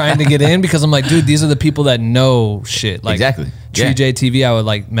 Like trying to get in, because I'm like, dude, these are the people that know shit. Like exactly. Tree JTV, I would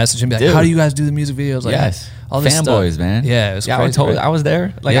like message him, be like, how do you guys do the music videos? Like, all this fanboys, stuff. man. Yeah, it was crazy. I was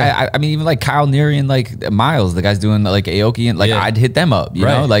there. Like I mean, even like Kyle Neary and like Miles, the guys doing like Aoki, and like I'd hit them up, you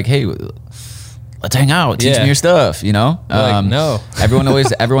know, like, hey, let's hang out, teach me your stuff, you know? Like, no. everyone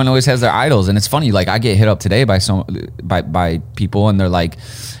always has their idols, and it's funny, like I get hit up today by people, and they're like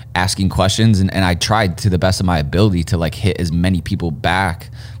asking questions, and I tried to the best of my ability to like hit as many people back,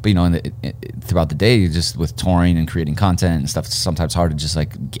 but you know, throughout the day, just with touring and creating content and stuff, it's sometimes hard to just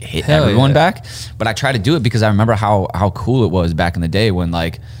like hit everyone back. But I try to do it because I remember how cool it was back in the day when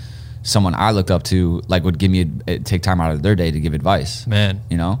like someone I looked up to like would give me take time out of their day to give advice. Man,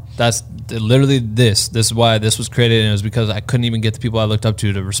 you know, that's literally this is why this was created, and it was because I couldn't even get the people I looked up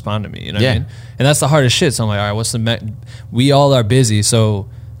to respond to me, you know what I mean? And that's the hardest shit. So I'm like, all right, what's we all are busy, so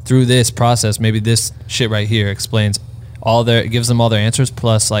through this process, maybe this shit right here explains gives them all their answers,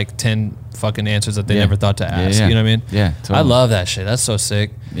 plus like 10 fucking answers that they never thought to ask. You know what I mean? Yeah, totally. I love that shit. That's so sick.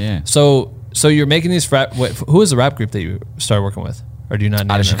 Yeah. So you're making these who was the rap group that you started working with? Or do you not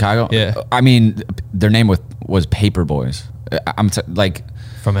know? Out of Chicago? Yeah. I mean, their name was Paper Boys. I'm like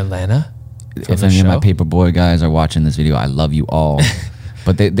from Atlanta. If any of my Paper Boy guys are watching this video, I love you all.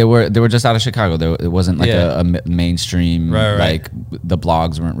 But they were just out of Chicago. It wasn't like a mainstream like the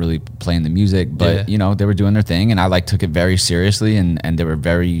blogs weren't really playing the music, but you know, they were doing their thing, and I like took it very seriously, and they were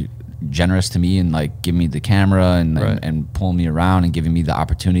very generous to me and like giving me the camera and pulling me around and giving me the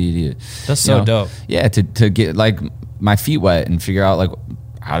opportunity to. That's so dope. Yeah, to get like my feet wet and figure out like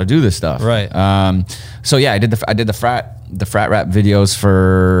how to do this stuff. Right. So yeah, I did the frat rap videos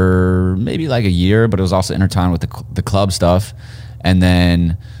for maybe like a year, but it was also intertwined with the club stuff. And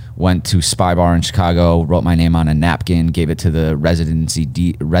then went to Spy Bar in Chicago, wrote my name on a napkin, gave it to the resident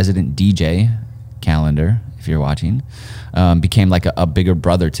DJ calendar, if you're watching. Became like a bigger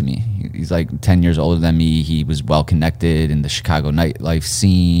brother to me. He's like 10 years older than me. He was well connected in the Chicago nightlife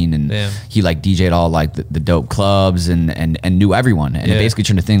scene, and he like DJ'd all like the dope clubs and knew everyone. And it basically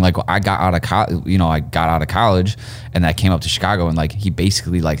turned to thing like I got out of college, and I came up to Chicago, and like he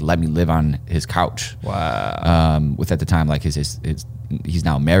basically like let me live on his couch. Wow. With at the time like his he's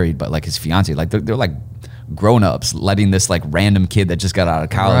now married, but like his fiance, like they're like grown-ups letting this like random kid that just got out of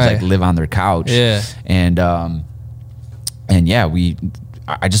college like live on their couch. Yeah. And yeah,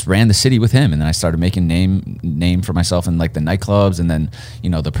 I just ran the city with him, and then I started making name for myself in like the nightclubs, and then you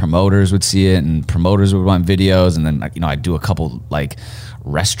know the promoters would see it, and promoters would want videos, and then you know I'd do a couple like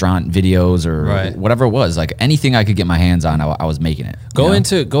restaurant videos or whatever it was, like anything I could get my hands on, I was making it. Go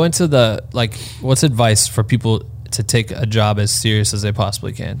into the like, what's advice for people to take a job as serious as they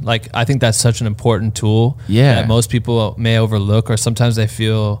possibly can? Like I think that's such an important tool that most people may overlook, or sometimes they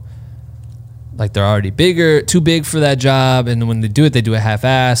feel like they're already too big for that job, and when they do it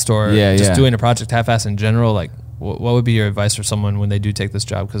half-assed, or just doing a project half-assed in general. Like, what would be your advice for someone when they do take this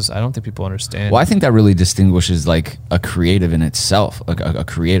job? Because I don't think people understand. Well, I think that really distinguishes like a creative in itself, like a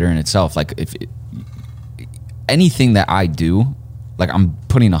creator in itself. Like anything that I do, like I'm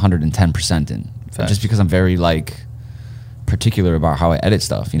putting 110% in. Fact. Just because I'm very like particular about how I edit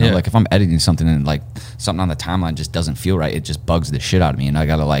stuff, you know, like if I'm editing something and like something on the timeline just doesn't feel right, it just bugs the shit out of me, and I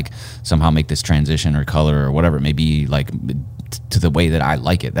gotta like somehow make this transition or color or whatever it may be like to the way that I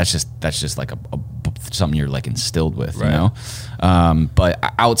like it. That's just like a something you're like instilled with, you know.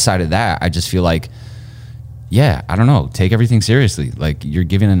 But outside of that, I just feel like, I don't know, take everything seriously. Like you're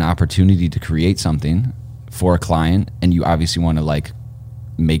given an opportunity to create something for a client, and you obviously want to like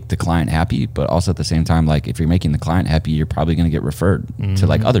make the client happy, but also at the same time, like if you're making the client happy, you're probably going to get referred to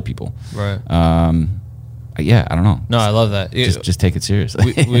like other people. Right. I don't know. No, I love that. Just take it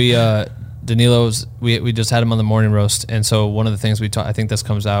seriously. Danilo's, we just had him on the morning roast, and so one of the things we talked, I think this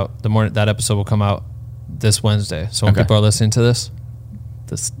comes out, that episode will come out this Wednesday. So when people are listening to this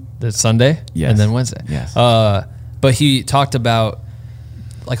Sunday, and then Wednesday. Yes. But he talked about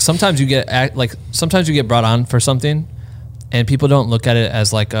like sometimes you get brought on for something, and people don't look at it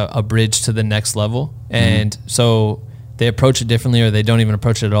as like a bridge to the next level. And so they approach it differently, or they don't even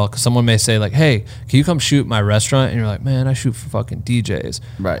approach it at all. Because someone may say like, hey, can you come shoot my restaurant? And you're like, man, I shoot for fucking DJs.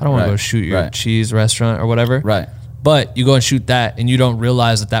 Right. I don't want to go shoot your cheese restaurant or whatever. Right. But you go and shoot that, and you don't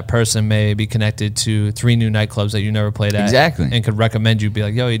realize that person may be connected to 3 new nightclubs that you never played at. Exactly. And could recommend you, be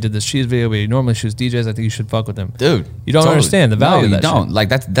like, yo, he did this cheese video, but he normally shoots DJs. I think you should fuck with him. Dude. You don't understand the value of that shit. Like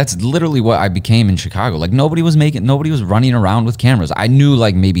that's literally what I became in Chicago. Like nobody was running around with cameras. I knew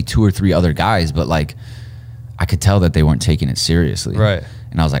like maybe 2 or 3 other guys, but like I could tell that they weren't taking it seriously. Right.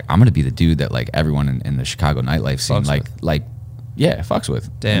 And I was like, I'm going to be the dude that like everyone in the Chicago nightlife scene fucks with.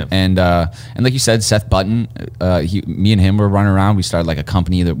 Damn. And like you said, Seth Button, me and him were running around. We started like a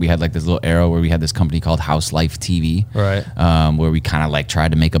company that we had like this little era where we had this company called House Life TV. Right. Where we kind of like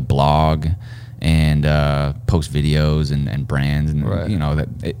tried to make a blog and post videos and brands, and you know, that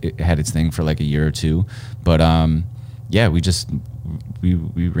it had its thing for like a year or 2. But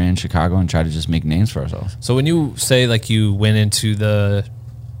we ran Chicago and tried to just make names for ourselves. So when you say like you went into the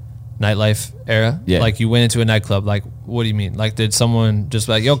nightlife era, like you went into a nightclub, like what do you mean? Like did someone just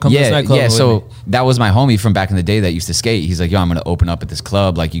like, yo, come to this nightclub? Yeah, so that was my homie from back in the day that used to skate. He's like, yo, I'm gonna open up at this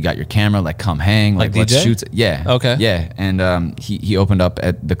club, like you got your camera, like come hang, like let's DJ? shoot. Yeah. Okay. Yeah. And he opened up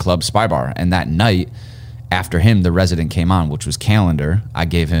at the club Spy Bar, and that night after him, the resident came on, which was Calendar. I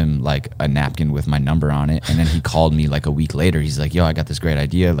gave him like a napkin with my number on it, and then he called me like a week later. He's like, yo, I got this great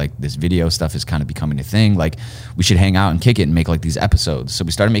idea. Like this video stuff is kind of becoming a thing. Like we should hang out and kick it and make like these episodes. So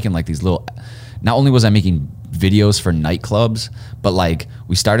we started making like these little, not only was I making videos for nightclubs, but like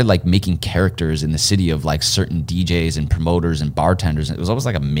we started like making characters in the city of like certain DJs and promoters and bartenders. It was almost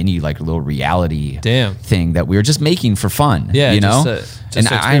like a mini like little reality thing that we were just making for fun. Yeah, you know? And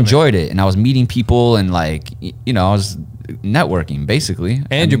I enjoyed it, and I was meeting people, and like, you know, I was networking basically.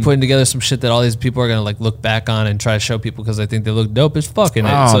 And you're putting together some shit that all these people are gonna like look back on and try to show people because they think they look dope as fuck in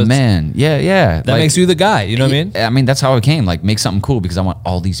it. Oh man, yeah. That like, makes you the guy. You know what I mean? I mean, that's how it came. Like, make something cool because I want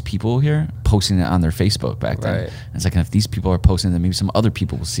all these people here posting it on their Facebook back then. Right. And it's like, if these people are posting it, maybe some other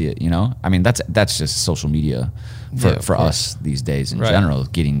people will see it. You know? I mean, that's just social media for us these days in general.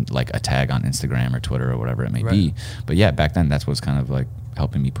 Getting like a tag on Instagram or Twitter or whatever it may be. But yeah, back then that's what's kind of like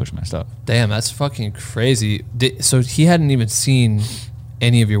helping me push my stuff. Damn, that's fucking crazy. So he hadn't even seen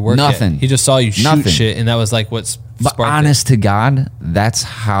any of your work Nothing. Yet. He just saw you shoot shit, and that was like what's sparked it. But honest to God, that's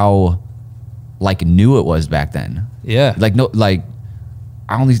how like new it was back then. Yeah. Like no, like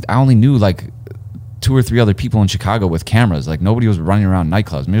I only knew like 2 or 3 other people in Chicago with cameras. Like nobody was running around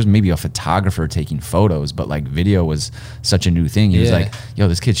nightclubs. There was maybe a photographer taking photos, but like video was such a new thing. He was like, yo,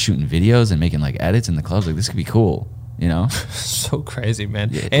 this kid's shooting videos and making like edits in the clubs. Like this could be cool. You know? So crazy, man.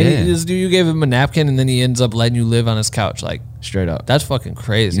 Yeah, and you gave him a napkin, and then he ends up letting you live on his couch. Like straight up. That's fucking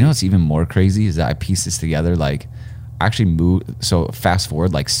crazy. You know what's even more crazy is that I pieced this together. Like I actually moved. So fast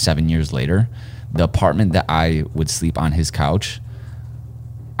forward like 7 years later, the apartment that I would sleep on his couch,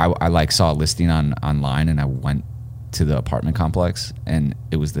 I like saw a listing online, and I went to the apartment complex, and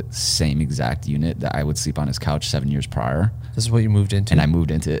it was the same exact unit that I would sleep on his couch 7 years prior. This is what you moved into? And I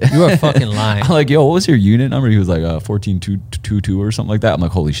moved into it. You are fucking lying. I'm like, yo, what was your unit number? He was like 14222 or something like that. I'm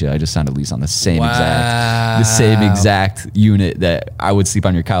like, holy shit, I just signed a lease on the same exact unit that I would sleep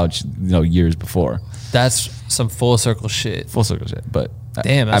on your couch, you know, years before. That's some full circle shit. But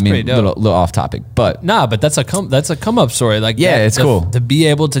damn, that's pretty dope. Little off topic, but but that's a come up story. Like, it's cool to be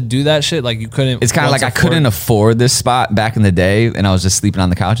able to do that shit. Like, you couldn't. It's kind of like I couldn't afford this spot back in the day, and I was just sleeping on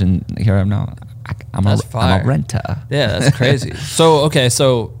the couch, and here I am now. I'm a renter. Yeah, that's crazy.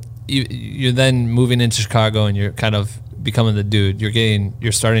 So you're then moving into Chicago and you're kind of becoming the dude.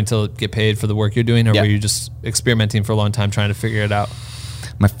 You're starting to get paid for the work you're doing, or were you just experimenting for a long time trying to figure it out?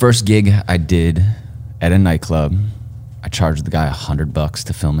 My first gig I did at a nightclub, I charged the guy $100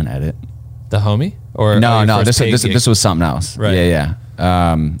 to film and edit. The homie? Or no, this was something else. Right. Yeah.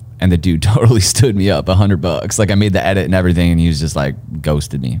 And the dude totally stood me up $100. Like I made the edit and everything, and he was just like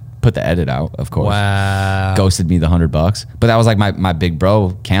ghosted me. Put the edit out, of course. Wow. Ghosted me the $100. But that was like my big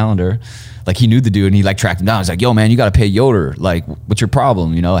bro calendar. Like he knew the dude, and he like tracked him down. He's like, "Yo, man, you got to pay Yoder. Like, what's your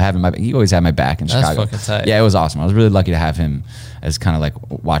problem? You know, he always had my back in Chicago." That's fucking tight. Yeah, it was awesome. I was really lucky to have him as kind of like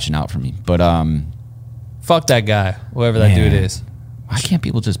watching out for me. But fuck that guy, whoever that dude is. Why can't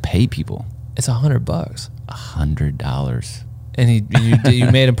people just pay people? It's $100. $100. And you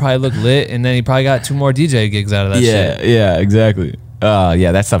made him probably look lit, and then he probably got 2 more DJ gigs out of that shit. Yeah, exactly.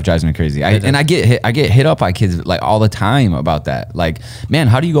 That stuff drives me crazy. I get hit up by kids like all the time about that. Like, man,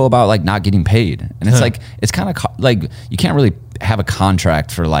 how do you go about like not getting paid? And it's like, it's kind of like you can't really have a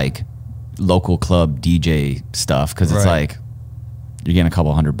contract for like local club DJ stuff, because it's like you're getting a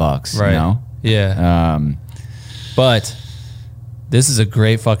couple $100, you know? Yeah. But this is a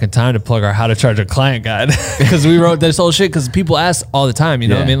great fucking time to plug our How to Charge a Client guide, because we wrote this whole shit because people ask all the time, you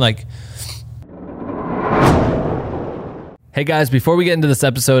know what I mean? Like, hey guys, before we get into this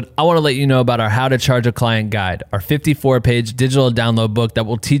episode, I want to let you know about our How to Charge a Client guide, our 54-page digital download book that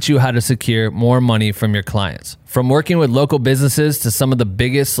will teach you how to secure more money from your clients. From working with local businesses to some of the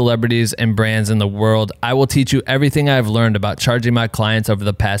biggest celebrities and brands in the world, I will teach you everything I've learned about charging my clients over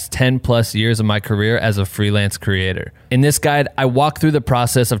the past 10 plus years of my career as a freelance creator. In this guide, I walk through the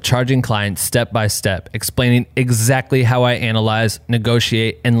process of charging clients step by step, explaining exactly how I analyze,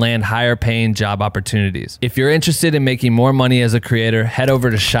 negotiate, and land higher paying job opportunities. If you're interested in making more money as a creator, head over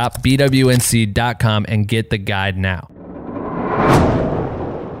to shopbwnc.com and get the guide now.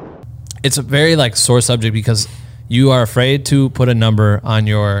 It's a very like sore subject because you are afraid to put a number on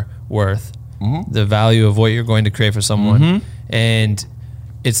your worth, the value of what you're going to create for someone. And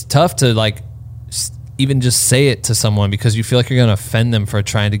it's tough to like even just say it to someone because you feel like you're going to offend them for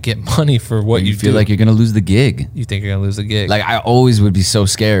trying to get money for what you feel like you're going to lose the gig. You think you're going to lose the gig. Like I always would be so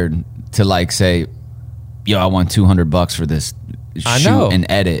scared to like say, yo, I want $200 for this shoot and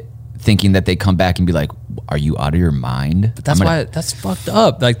edit, thinking that they come back and be like, are you out of your mind? But that's fucked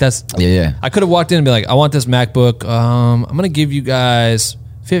up. Like that's I could have walked in and be like, I want this MacBook. I'm gonna give you guys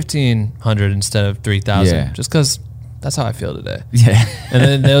 $1,500 instead of $3,000, just because that's how I feel today. Yeah, and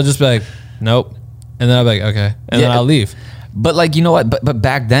then they'll just be like, nope, and then I'll be like, okay, and then I'll leave. But like, you know what? But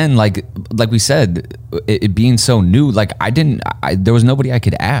back then, like we said, it being so new, like there was nobody I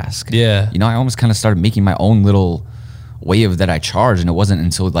could ask. Yeah, you know, I almost kind of started making my own little way of that I charge, and it wasn't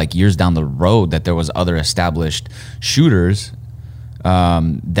until like years down the road that there was other established shooters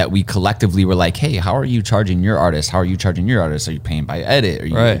that we collectively were like, hey, how are you charging your artists? How are you charging your artists? Are you paying by edit? Are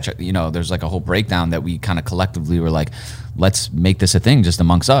you, you know, there's like a whole breakdown that we kind of collectively were like, let's make this a thing just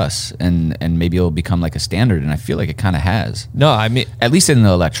amongst us, and maybe it'll become like a standard. And I feel like it kind of has. No, I mean, at least in the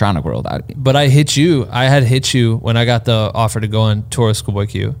electronic world. But I had hit you when I got the offer to go on tour with Schoolboy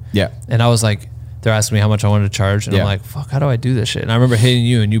Q. Yeah. And I was like, they're asking me how much I wanted to charge, and I'm like, fuck, how do I do this shit? And I remember hitting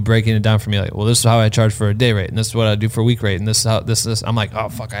you and you breaking it down for me, like, well, this is how I charge for a day rate, and this is what I do for a week rate, and this is how this. I'm like, oh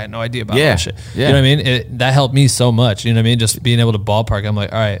fuck, I had no idea about that shit. You know what I mean? That helped me so much. You know what I mean? Just being able to ballpark. I'm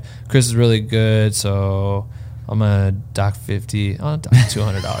like, all right, Chris is really good, so I'm gonna dock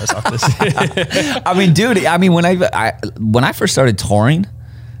 $200 off this shit. I mean, dude. I mean, when I first started touring,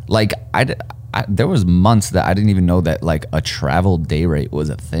 like there was months that I didn't even know that like a travel day rate was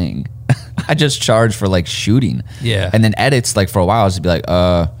a thing. I just charged for like shooting. Yeah. And then edits, like for a while I was just be like,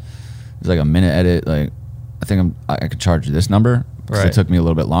 it's like a minute edit, like I think I could charge this number. Right. It took me a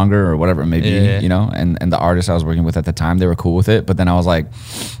little bit longer or whatever it may be, you know? And the artists I was working with at the time, they were cool with it. But then I was like,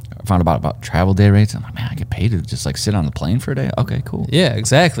 I found about travel day rates. I'm like, man, I get paid to just like sit on the plane for a day. Okay, cool. Yeah,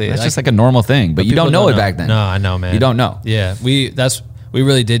 exactly. That's just like a normal thing, but you don't know it back then. No, I know, man. You don't know. Yeah. We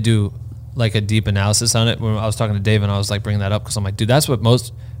really did do like a deep analysis on it. When I was talking to Dave and I was like bringing that up, because I'm like, dude, that's what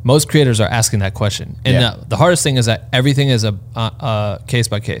most creators are asking that question. And the hardest thing is that everything is a case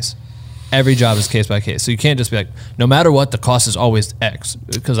by case. Every job is case by case. So you can't just be like, no matter what, the cost is always X,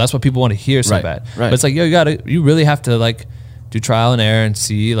 because that's what people want to hear so bad. Right. But it's like, yo, you really have to like do trial and error and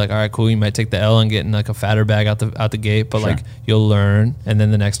see like, all right, cool, you might take the L and get in like a fatter bag out the gate, but like you'll learn, and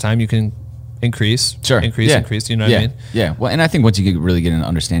then the next time you can increase, increase. You know what I mean? Yeah. Well, and I think once you really get an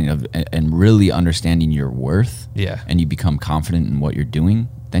understanding of and really understanding your worth, and you become confident in what you're doing,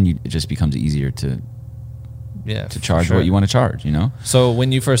 then it just becomes easier to charge what you want to charge, you know? So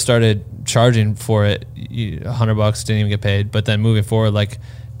when you first started charging for it, $100 didn't even get paid. But then moving forward, like,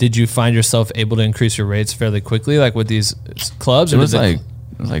 did you find yourself able to increase your rates fairly quickly, like with these clubs? It was like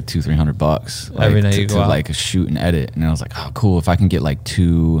 $200-$300 every night you go out? Like shoot and edit, and I was like, oh, cool. If I can get like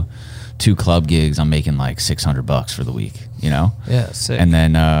two club gigs, I'm making like $600 for the week, you know? Yeah, sick. And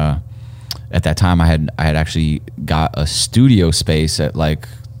then at that time, I had actually got a studio space at like,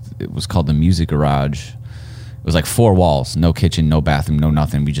 it was called the Music Garage. It was like 4 walls, no kitchen, no bathroom, no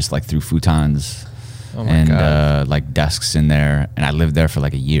nothing. We just like threw futons and like desks in there, and I lived there for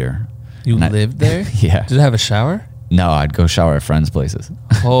like a year. You lived there? Yeah. Did it have a shower? No, I'd go shower at friends' places.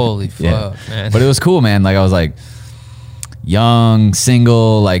 Holy fuck, man! But it was cool, man. Like I was like young,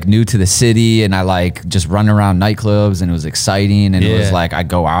 single, like new to the city, and I like just running around nightclubs, and it was exciting. And it was like I'd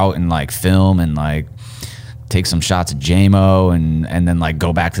go out and like film and like take some shots of JMO and then like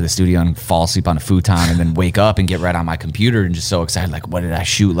go back to the studio and fall asleep on a futon and then wake up and get right on my computer and just so excited, like, what did I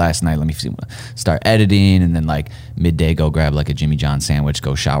shoot last night? Let me see, start editing, and then like midday go grab like a Jimmy John sandwich,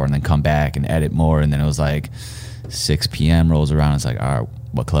 go shower, and then come back and edit more. And then it was like 6 p.m. rolls around. It's like, all right,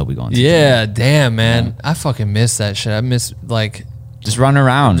 what club we going to? Yeah, damn, man. Yeah. I fucking miss that shit. I miss like just running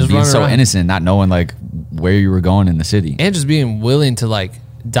around, just being so innocent, not knowing like where you were going in the city, and just being willing to like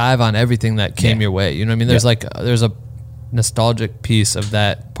dive on everything that came your way. You know what I mean? There's like there's a nostalgic piece of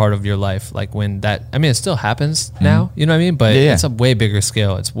that part of your life, like when that, I mean, it still happens now, you know what I mean? But it's a way bigger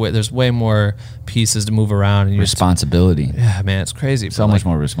scale. It's there's way more pieces to move around, and responsibility. Yeah, man, it's crazy. So much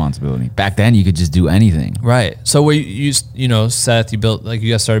more responsibility. Back then, you could just do anything. Right. So where you know, Seth, you built, like,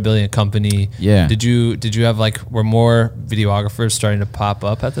 you guys started building a company. Yeah. Did you have like, were more videographers starting to pop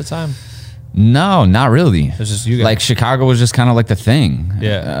up at the time? No, not really. It was just you guys. Like Chicago was just kind of like the thing.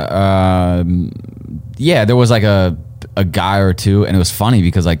 Yeah. Yeah, there was like a guy or two, and it was funny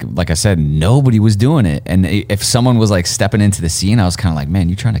because like I said, nobody was doing it, and if someone was like stepping into the scene, I was kind of like, man,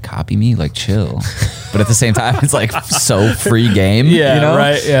 you trying to copy me? Like, chill. But at the same time, it's like so free game. Yeah, you know?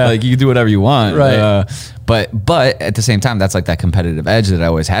 right. Yeah, like you can do whatever you want. Right. But at the same time, that's like that competitive edge that I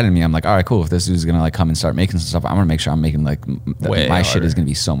always had in me. I'm like, all right, cool. If this dude's gonna like come and start making some stuff, I'm gonna make sure I'm making like my shit is gonna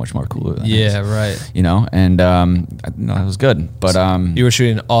be so much more cooler than his. Right. You know, and no, it was good. But you were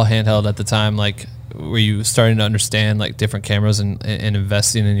shooting all handheld at the time. Like, were you starting to understand like different cameras and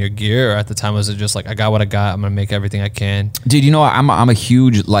investing in your gear, or at the time was it just like, I got what I got, I'm gonna make everything I can? Dude, you know what? I'm a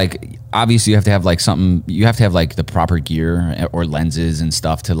huge, like, obviously you have to have like something, you have to have like the proper gear or lenses and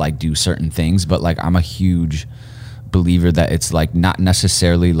stuff to like do certain things, but like I'm a huge believer that it's like not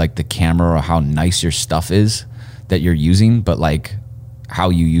necessarily like the camera or how nice your stuff is that you're using, but like how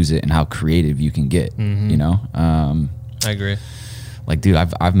you use it and how creative you can get. You know? I agree. Like, dude,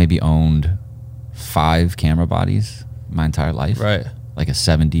 I've maybe owned 5 camera bodies my entire life. Right. Like a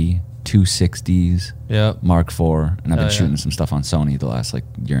 70, 2 60s, Mark IV, and I've been shooting some stuff on Sony the last like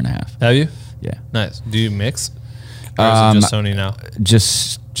year and a half. Have you? Yeah. Nice. Do you mix? Or is it just Sony now?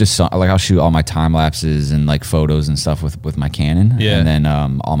 Just like I'll shoot all my time lapses and like photos and stuff with my Canon. Yeah. And then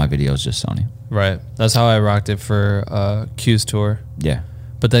all my videos just Sony. Right. That's how I rocked it for Q's tour. Yeah.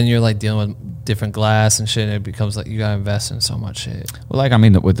 But then you're like dealing with different glass and shit, and it becomes like you gotta invest in so much shit. Well, like, I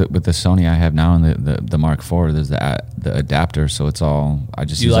mean, with the Sony I have now and the Mark IV, there's the adapter, so it's all, I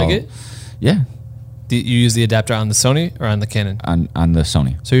just use like all, it? Yeah. Do you use the adapter on the Sony or on the Canon? On the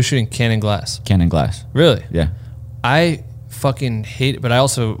Sony. So you're shooting Canon glass? Canon glass. Really? Yeah. I fucking hate it, but I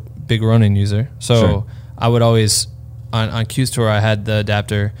also big Ronin user. So I would always, on Q's tour, I had the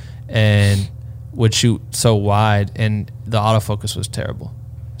adapter and would shoot so wide, and the autofocus was terrible.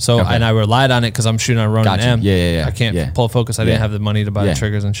 So, and I relied on it because I'm shooting on Ronin M. Yeah. I can't pull focus. I didn't have the money to buy the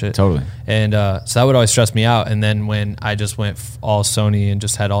triggers and shit. Totally. And so that would always stress me out. And then when I just went all Sony and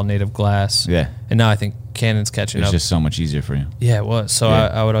just had all native glass. Yeah. And now I think Canon's catching up. It's just so much easier for you. Yeah, it was. So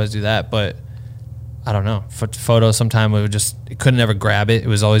I would always do that. But I don't know. For photos, sometimes it couldn't ever grab it. It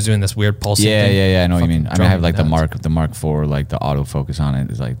was always doing this weird pulsing thing. Yeah. I know what you mean. I mean, I have like the Mark IV, like the autofocus on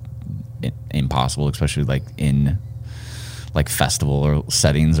it is like impossible, especially like in like festival or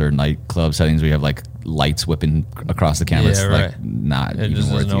settings or nightclub settings where you have like lights whipping across the camera. It's like not even just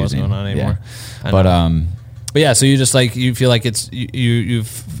worth doesn't know what's using. going on anymore. Yeah. But yeah, so you just like, you feel like it's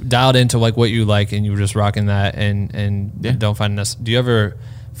you've dialed into like what you like, and you're just rocking that, and don't find this. Do you ever,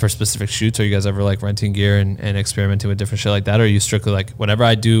 for specific shoots, are you guys ever like renting gear and experimenting with different shit like that, or are you strictly like, whenever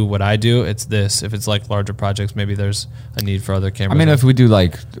I do what I do, it's this? If it's like larger projects, maybe there's a need for other cameras. I mean, if we do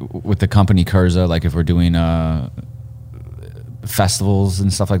like with the company Curza, like if we're doing festivals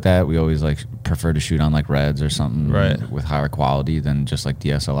and stuff like that, we always like prefer to shoot on like Reds or something with higher quality than just like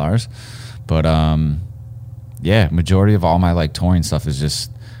DSLRs. But yeah, majority of all my like touring stuff is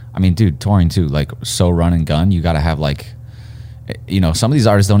just, I mean, dude, touring too, like so run and gun, you got to have like you know, some of these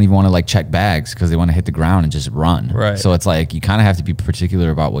artists don't even want to like check bags because they want to hit the ground and just run. Right. So it's like you kind of have to be particular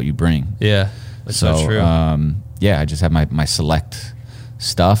about what you bring. Yeah. That's so true. Yeah, I just have my select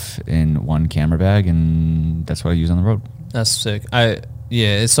stuff in one camera bag, and that's what I use on the road. That's sick.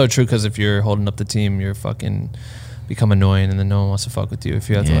 It's so true, because if you're holding up the team, you're fucking become annoying, and then no one wants to fuck with you if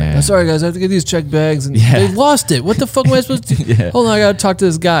you have to like, oh, sorry guys, I have to get these check bags, and they lost it. What the fuck am I supposed to Hold on, I gotta talk to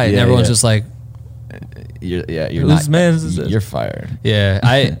this guy. And everyone's just like, you're whose man is this? You're fired. Yeah,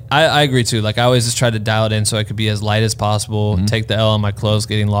 I agree too. Like I always just try to dial it in so I could be as light as possible, take the L on my clothes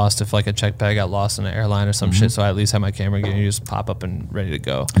getting lost if like a check bag got lost in an airline or some shit, so I at least have my camera getting just pop up and ready to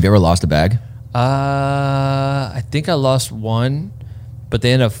go. Have you ever lost a bag? I think I lost one, but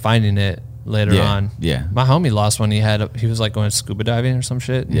they ended up finding it later on. Yeah. My homie lost one. He was like going scuba diving or some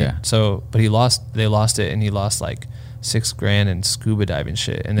shit. Yeah. So, but they lost it, and he lost like $6,000 in scuba diving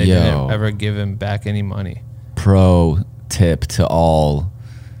shit, and they didn't ever give him back any money. Pro tip to all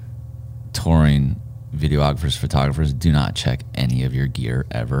touring videographers, photographers: do not check any of your gear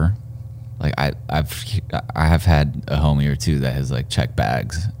ever. Like I have had a homie or two that has like checked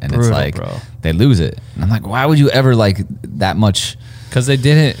bags, and Brutal, it's like bro. They lose it, and I'm like, why would you ever like that much? Because they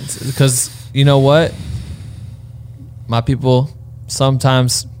didn't. Because you know what, my people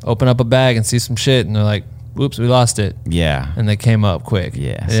sometimes open up a bag and see some shit, and they're like, "Whoops, we lost it." Yeah, and they came up quick.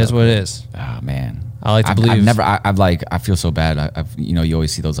 Yeah, it is what it is. Oh man, I like to believe. I feel so bad. I've you know, you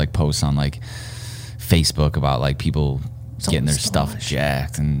always see those like posts on like Facebook about like people getting their stuff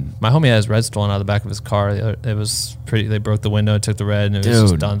jacked, and my homie had his red stolen out of the back of his car. It was pretty. They broke the window, took the red, and it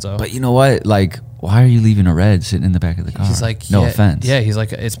was just donezo. But you know what? Like, why are you leaving a red sitting in the back of the car? He's like, no offense. Yeah, he's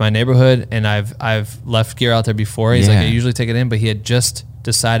like, it's my neighborhood, and I've left gear out there before. He's like, I usually take it in, but he had just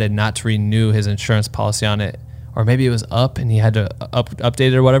decided not to renew his insurance policy on it, or maybe it was up and he had to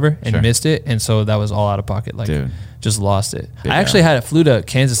update it or whatever, and missed it, and so that was all out of pocket. Like, just lost it. I actually flew to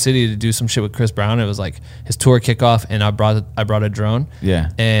Kansas City to do some shit with Chris Brown. It was like his tour kickoff, and I brought a drone. Yeah.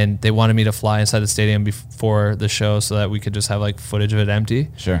 And they wanted me to fly inside the stadium before the show so that we could just have like footage of it empty.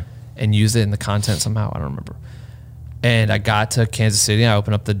 Sure. And use it in the content somehow. I don't remember. And I got to Kansas City. I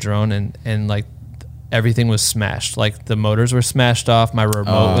opened up the drone, and like everything was smashed. Like the motors were smashed off. My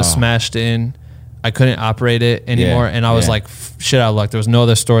remote was smashed in. I couldn't operate it anymore, and I was like, shit out of luck. There was no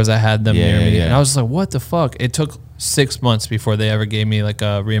other stores that had them near me, and I was just like, what the fuck? It took 6 months before they ever gave me like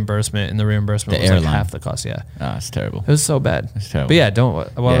a reimbursement, and the reimbursement was like half the cost. Yeah, it's terrible. It was so bad. It's terrible. But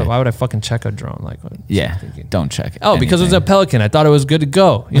yeah, why would I fucking check a drone? Like, don't check. Because it was a Pelican. I thought it was good to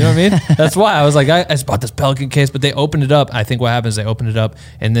go. You know what I mean? That's why I was like, I just bought this Pelican case, but they opened it up. I think what happens, they opened it up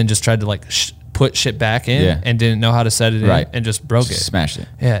and then just tried to like put shit back in, and didn't know how to set it in, and just broke it, smashed it.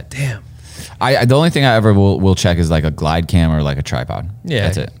 Yeah, damn. The only thing I ever will check is like a glide cam or like a tripod. Yeah,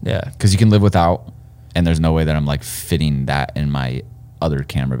 that's it. Yeah, because you can live without, and there's no way that I'm like fitting that in my other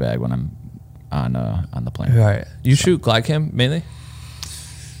camera bag when I'm on the plane. Right. You shoot glide cam mainly?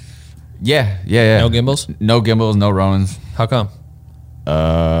 Yeah. No gimbals? No gimbals, no Ronins. How come?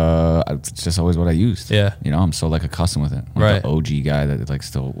 It's just always what I used. Yeah. You know, I'm so like accustomed with it. I'm like the OG guy that like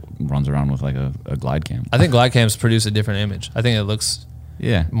still runs around with like a glide cam. I think glide cams produce a different image. I think it looks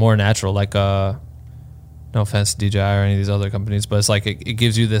more natural. Like no offense to DJI or any of these other companies, but it's like it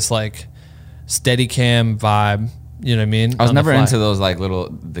gives you this like steady cam vibe. You know what I mean? I was never into those like little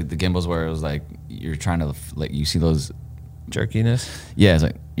the gimbals where it was like you're trying to like you see those jerkiness. Yeah, it's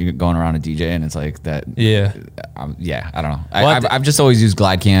like you're going around a DJ and it's like that. Yeah, I don't know. I've just always used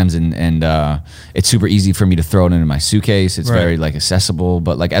glide cams and it's super easy for me to throw it into my suitcase. It's very like accessible.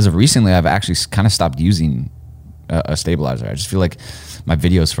 But like as of recently, I've actually kind of stopped using a stabilizer. I just feel like my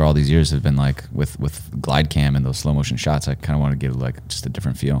videos for all these years have been like with glide cam and those slow motion shots. I kind of want to give like just a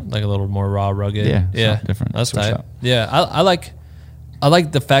different feel, like a little more raw, rugged. Yeah, different. That's tight. Yeah, I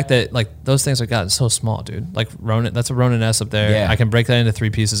like the fact that like those things are gotten so small, dude. Like Ronin, that's a Ronin S up there. Yeah. I can break that into 3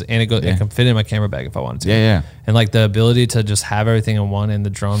 pieces, and it can fit in my camera bag if I wanted to. Yeah. And like the ability to just have everything in one, and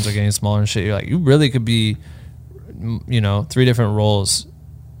the drones are getting smaller and shit. You're like, you really could be, 3 different roles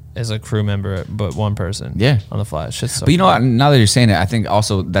as a crew member, but one person. Yeah. On the fly. Shit's so but you know what? Now that you're saying it, I think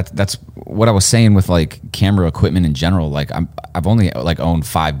also that's what I was saying with like camera equipment in general. Like I've only like owned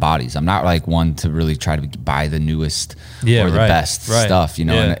 5 bodies. I'm not like one to really try to buy the newest or the best stuff,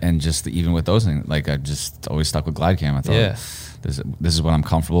 and just even with those things, like I just always stuck with glide cam. I thought this is what I'm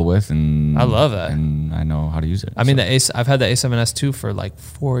comfortable with, and I love that, and I know how to use it. I mean, I've had the A7S II for like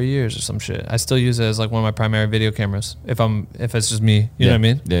 4 years or some shit. I still use it as like one of my primary video cameras. If it's just me, you know what I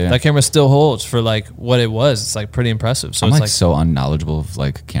mean? Yeah. That camera still holds for like what it was. It's like pretty impressive. So I'm it's like so unknowledgeable of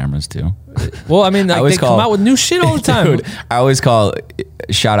like cameras too. Well, I mean, like, they come out with new shit all the time. Dude, I always call,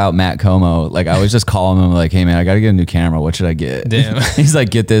 shout out Matt Como. Like I always just call him. I'm like, hey man, I got to get a new camera. What should I get? Damn. He's like,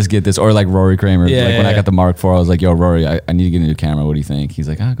 get this. Or like Rory Kramer. Yeah, like when I yeah. got the Mark IV, I was like, yo, Rory, I need to get a new camera. What do you think? He's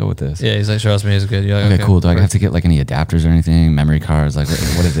like, I'll go with this. Yeah, he's like, trust me, it's good. You're like, Okay, cool. Do I have to get like any adapters or anything? Memory cards? Like,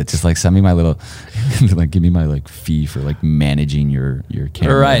 what is it? Just like send me my little, like give me my like fee for like managing your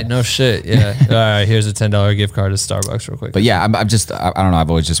camera. Right. No shit. Yeah. All right. Here's a $10 gift card to Starbucks real quick. But yeah, I'm just, I don't know. I've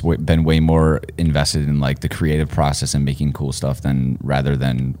always just been way more invested in like the creative process and making cool stuff rather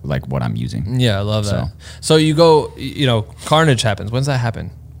than like what I'm using. Yeah, I love that. So you go, Carnage happens. When's that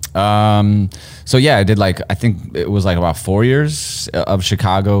happen? So yeah, I did like, I think it was like about 4 years of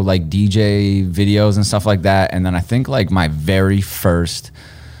Chicago, like DJ videos and stuff like that. And then I think like my very first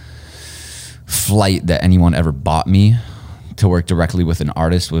flight that anyone ever bought me to work directly with an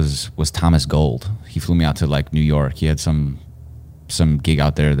artist was Thomas Gold. He flew me out to like New York. He had some gig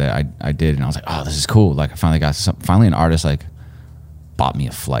out there that I did, and I was like, oh, this is cool. Like I finally an artist like bought me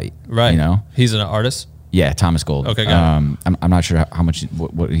a flight. Right. He's an artist. Yeah, Thomas Gold. Okay, got it. I'm not sure how much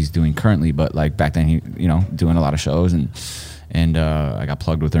what he's doing currently, but like back then he doing a lot of shows, and I got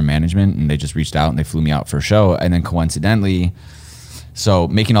plugged with their management, and they just reached out and they flew me out for a show, and then coincidentally, so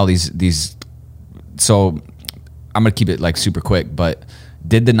making all these, so I'm gonna keep it like super quick, but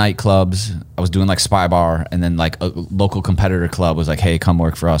did the nightclubs. I was doing like Spy Bar, and then like a local competitor club was like, hey, come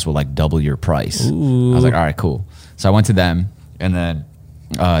work for us. We'll like double your price. Ooh. I was like, all right, cool. So I went to them, and then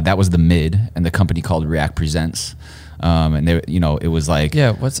that was the Mid, and the company called React Presents. And they, it was like,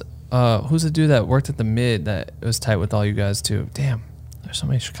 yeah. Who's the dude that worked at the Mid that was tight with all you guys too? Damn, there's so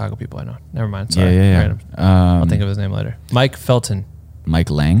many Chicago people I know. Never mind. Sorry. Yeah. Random. I'll think of his name later. Mike Felton.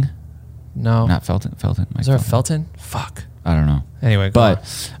 Mike Lang? No, not Felton. Mike is there a Felton? Fuck. I don't know. Anyway, but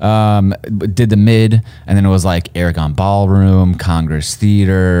did the Mid, and then it was like Aragon Ballroom, Congress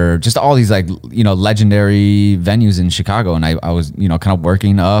Theater, just all these like legendary venues in Chicago, and I was kind of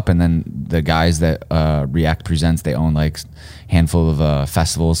working up, and then the guys that React Presents, they own like handful of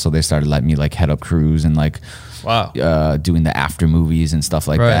festivals, so they started letting me like head up crews and like doing the after movies and stuff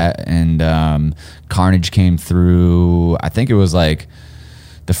like that, and Carnage came through. I think it was like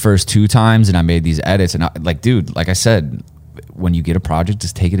the first 2 times, and I made these edits, and dude, like I said, when you get a project,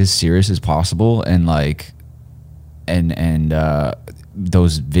 just take it as serious as possible, and like, and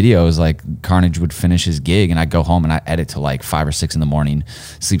those videos, like Carnage would finish his gig, and I'd go home and I edit till like 5 or 6 in the morning,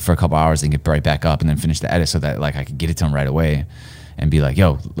 sleep for a couple hours, then get right back up, and then finish the edit so that like I could get it to him right away, and be like,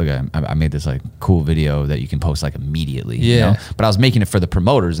 yo, look, I made this like cool video that you can post like immediately. Yeah. But I was making it for the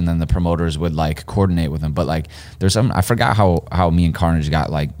promoters, and then the promoters would like coordinate with them. But like, there's some, I forgot how me and Carnage got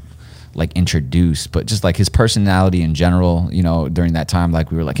like introduced, but just like his personality in general, during that time, like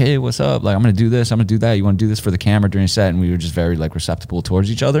we were like, hey, what's up? Like, I'm going to do this, I'm going to do that. You want to do this for the camera during a set? And we were just very like receptive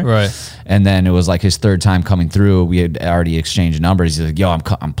towards each other. Right. And then it was like his 3rd time coming through. We had already exchanged numbers. He's like, yo,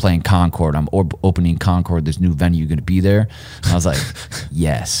 I'm playing Concord. I'm opening Concord, this new venue. You going to be there? And I was like,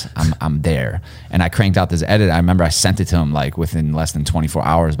 yes, I'm there. And I cranked out this edit. I remember I sent it to him like within less than 24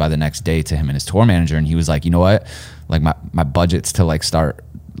 hours by the next day to him and his tour manager. And he was like, you know what? Like my budget's to like start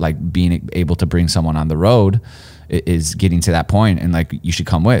like being able to bring someone on the road is getting to that point, and like you should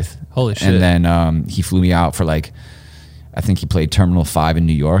come with. Holy shit. And then he flew me out for like, I think he played Terminal 5 in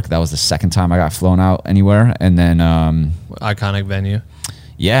New York. That was the 2nd time I got flown out anywhere. And then iconic venue.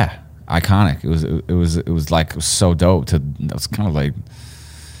 Yeah, iconic. It was like, it was so dope to, it was kind of like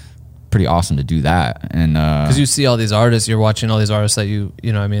pretty awesome to do that. And because you see all these artists, you're watching all these artists that you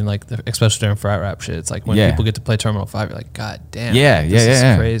know what I mean, like especially during frat rap shit, it's like when people get to play Terminal 5, you're like, god damn, this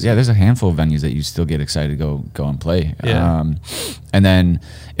is crazy. Yeah, there's a handful of venues that you still get excited to go and play. Yeah. And then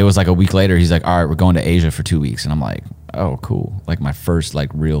it was like a week later, he's like, all right, we're going to Asia for 2 weeks, and I'm like, oh cool. Like my first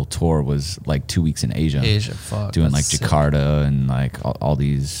like real tour was like 2 weeks in Asia, fuck, doing like Jakarta and like all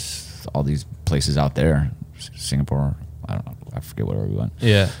these places out there, Singapore, I don't know, I forget where we went.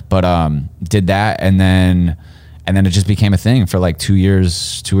 Yeah. But did that, and then it just became a thing for like 2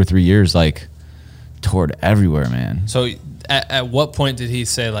 or 3 years, like toured everywhere, man. So at what point did he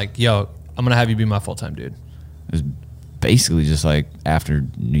say like, yo, I'm gonna have you be my full-time dude? It was basically just like after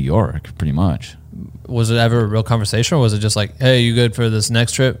New York, pretty much. Was it ever a real conversation, or was it just like, hey, you good for this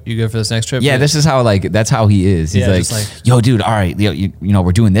next trip? You good for this next trip? Yeah, this is how that's how he is. He's Yeah, like, yo, dude, all right, you know,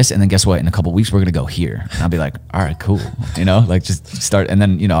 we're doing this, and then guess what? In a couple of weeks, we're gonna go here. And I'll be like, all right, cool. You know, like just start, and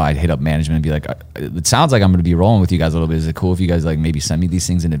then, you know, I'd hit up management and be like, it sounds like I'm gonna be rolling with you guys a little bit. Is it cool if you guys like maybe send me these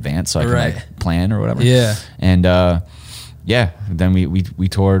things in advance so I can like plan or whatever? Yeah. And yeah, then we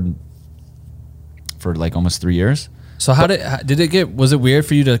toured for like almost 3 years. So how did it get? Was it weird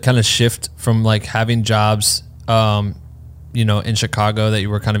for you to kind of shift from like having jobs, you know, in Chicago that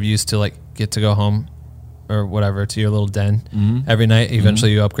you were kind of used to, like get to go home or whatever to your little den every night?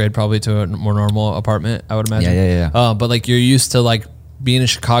 Eventually, you upgrade probably to a more normal apartment, I would imagine. Yeah. But like you're used to like being in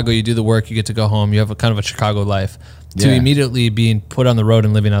Chicago, you do the work, you get to go home, you have a kind of a Chicago life. To immediately being put on the road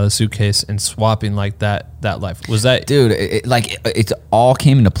and living out of the suitcase and swapping like that life, was that, dude? It all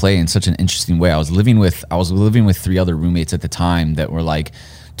came into play in such an interesting way. I was living with 3 other roommates at the time that were like,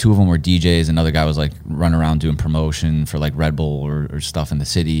 2 of them were DJs, another guy was like running around doing promotion for like Red Bull or stuff in the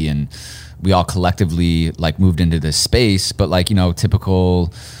city, and we all collectively like moved into this space. But like, you know,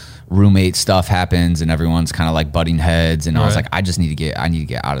 typical roommate stuff happens and everyone's kind of like butting heads, and I was like, I need to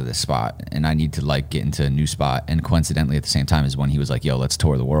get out of this spot, and I need to like get into a new spot. And coincidentally at the same time is when he was like, yo, let's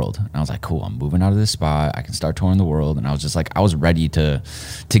tour the world. And I was like, cool, I'm moving out of this spot, I can start touring the world. And I was just like, I was ready to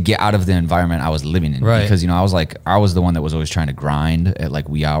get out of the environment I was living in, because, you know, I was the one that was always trying to grind at like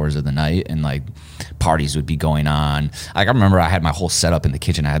wee hours of the night, and like parties would be going on. Like I remember I had my whole setup in the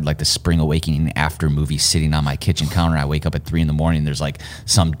kitchen. I had like the Spring Awakening after movie sitting on my kitchen counter. I wake up at 3 a.m, there's like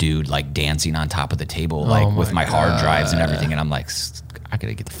some dude like dancing on top of the table, like with my hard drives and everything, and I'm like, I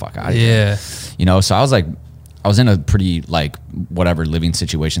gotta get the fuck out of here. You know, so I was in a pretty like whatever living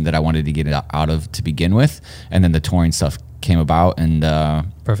situation that I wanted to get out of to begin with, and then the touring stuff came about, and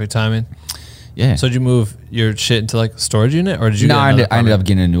perfect timing. Yeah. So did you move your shit into like a storage unit, or did you? No, I ended up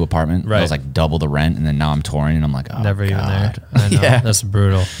getting a new apartment. Right. It was like double the rent, and then now I'm touring, and I'm like, oh, never God. even there. I know. Yeah. That's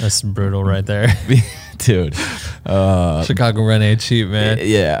brutal. That's brutal right there. Dude. Chicago rent ain't cheap, man.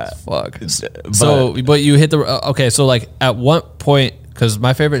 Yeah. Fuck. But you hit the, okay, so like at what point, because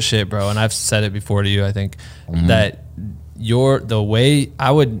my favorite shit, bro, and I've said it before to you, I think, that the way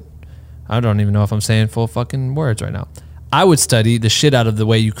I don't even know if I'm saying full fucking words right now. I would study the shit out of the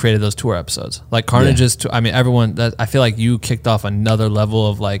way you created those tour episodes. Like Carnage's, I mean, everyone, I feel like you kicked off another level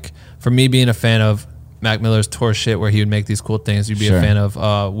of like, for me being a fan of Mac Miller's tour shit where he would make these cool things, you'd be a fan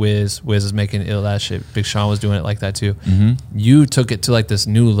of Wiz. Wiz is making ill that shit. Big Sean was doing it like that too. You took it to like this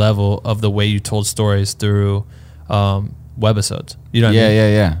new level of the way you told stories through webisodes. You know what I mean?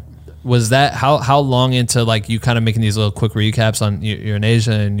 Yeah. Was that how long into like you kind of making these little quick recaps on you're in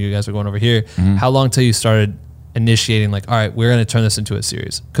Asia and you guys are going over here? How long till you started initiating like, all right, we're going to turn this into a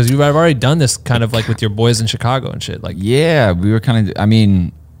series? Because you've already done this kind of like with your boys in Chicago and shit. Like, yeah, we were kind of, I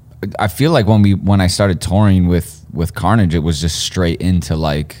mean, I feel like when I started touring with Carnage, it was just straight into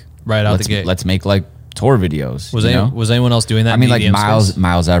like, right out the gate, let's make like tour videos. Was anyone else doing that? I mean, like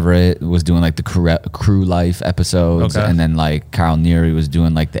Miles Everett was doing like the crew life episodes, and then like Kyle Neary was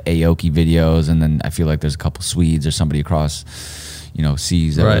doing like the Aoki videos, and then I feel like there's a couple Swedes or somebody across, you know,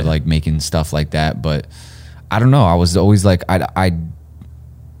 seas that were like making stuff like that. But I don't know. I was always like,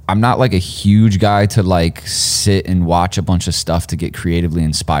 I'm not like a huge guy to like sit and watch a bunch of stuff to get creatively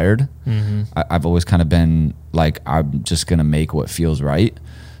inspired. I've always kind of been like, I'm just going to make what feels right.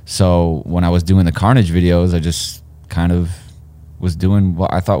 So when I was doing the Carnage videos, I just kind of was doing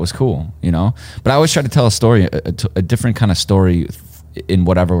what I thought was cool, you know? But I always try to tell a story, a different kind of story in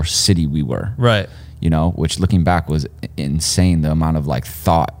whatever city we were. Right. You know, which looking back was insane, the amount of like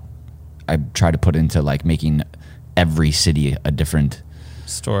thought I tried to put into like making every city a different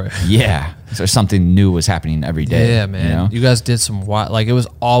story. Yeah. So something new was happening every day. Yeah, man. You know? You guys did some wild, like it was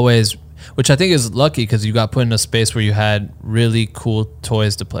always, which I think is lucky because you got put in a space where you had really cool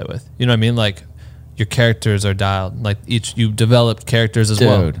toys to play with. You know what I mean? Like your characters are dialed. Like you developed characters as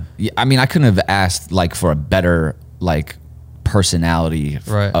well. Yeah, I mean, I couldn't have asked like for a better like personality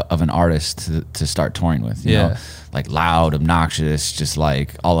of an artist to start touring with. You know? Like loud, obnoxious, just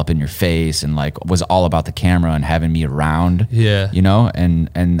like all up in your face, and like was all about the camera and having me around. Yeah, you know,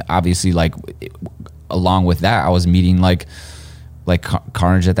 and obviously like along with that, I was meeting like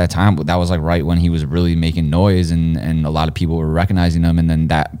Carnage at that time. That was like right when he was really making noise, and a lot of people were recognizing him, and then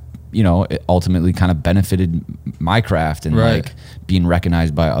that, you know, it ultimately kind of benefited my craft and like being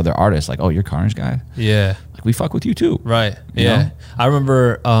recognized by other artists. Like, oh, you're Carnage guy. Yeah, like we fuck with you too. Right. You know? I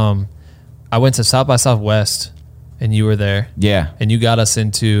remember I went to South by Southwest. And you were there. Yeah. And you got us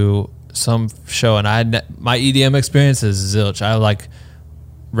into some show. And I had my EDM experience is zilch. I like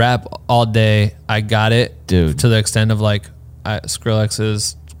rap all day. I got it, Dude. to the extent of like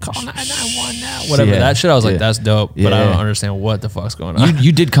Skrillex's call 991 now, whatever that shit. I was like, that's dope, but I don't understand what the fuck's going on.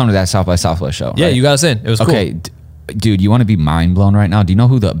 You did come to that South by Southwest show, Yeah, right? you got us in. It was okay, cool. dude, you want to be mind blown right now? Do you know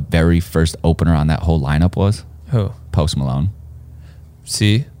who the very first opener on that whole lineup was? Who? Post Malone.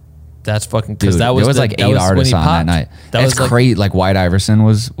 See, that's fucking Dude, because that was there was like that 8 was when artists he on popped. that night. That That's was great. Like White Iverson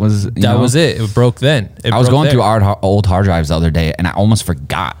was. That was it. It broke then. I was going through our old hard drives the other day, and I almost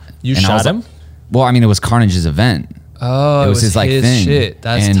forgot. You and I shot was him? Like, well, I mean, it was Carnage's event. Oh, it was his like thing. Shit.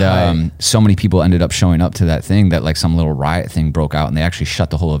 That's and tight. so many people ended up showing up to that thing that like some little riot thing broke out, and they actually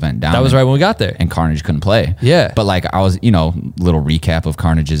shut the whole event down. That was right when we got there. And Carnage couldn't play. Yeah. But like I was, little recap of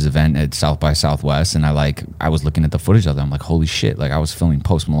Carnage's event at South by Southwest, and I was looking at the footage of them. I'm like, holy shit! Like I was filming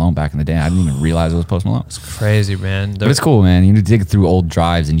Post Malone back in the day. I didn't even realize it was Post Malone. It's crazy, man. But it's cool, man. You dig through old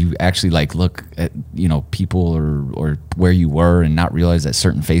drives, and you actually like look at people or where you were, and not realize that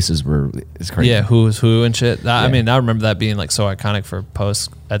certain faces were. It's crazy. Yeah, who's who and shit. I mean, I remember that being like so iconic for Post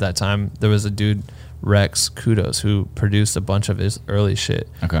at that time. There was a dude, Rex Kudos, who produced a bunch of his early shit.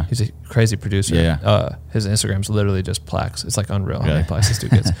 Okay. He's a crazy producer. Yeah. His Instagram's literally just plaques. It's like unreal how many plaques this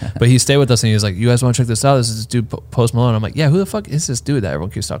dude gets. But he stayed with us and he was like, you guys want to check this out? This is this dude Post Malone. I'm like, yeah, who the fuck is this dude that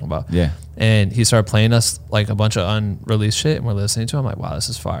everyone keeps talking about? Yeah. And he started playing us like a bunch of unreleased shit and we're listening to him. I'm like, wow, this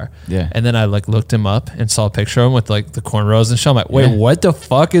is fire. Yeah. And then I like looked him up and saw a picture of him with like the cornrows and shit. I'm like, wait, what the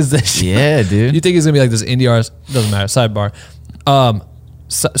fuck is this shit? Yeah, dude. You think he's gonna be like this indie artist? Doesn't matter. Sidebar.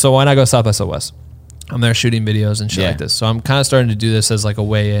 So when I go South by Southwest, I'm there shooting videos and shit like this. So I'm kind of starting to do this as like a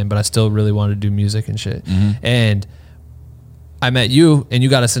way in, but I still really want to do music and shit. And I met you and you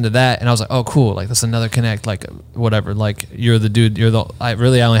got us into that. And I was like, oh, cool. Like that's another connect, like whatever. Like you're the dude, I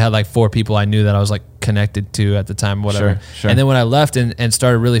only had like 4 people I knew that I was like connected to at the time, whatever. Sure. And then when I left and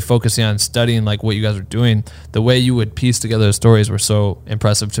started really focusing on studying like what you guys were doing, the way you would piece together the stories were so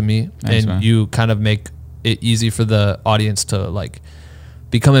impressive to me. Thanks, and man. you kind of make it easy for the audience to like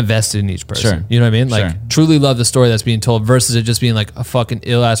become invested in each person. Sure. You know what I mean? Like Sure. truly love the story that's being told versus it just being like a fucking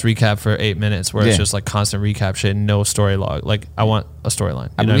ill ass recap for 8 minutes where it's just like constant recap shit and no story log. Like I want a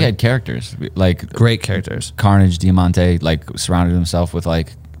storyline. I mean, we had characters like great characters. Carnage, Diamante, like surrounded himself with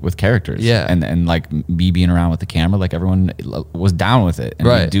characters. Yeah. And like me being around with the camera, like everyone was down with it. And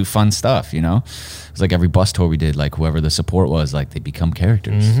Right. we'd do fun stuff, It was like every bus tour we did, like whoever the support was, like they become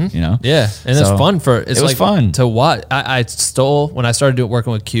characters, Yeah. And it's So, fun it was like fun to watch. I stole when I started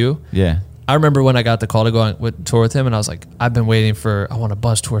working with Q. Yeah. I remember when I got the call to go on tour with him, and I was like, I've been waiting I want a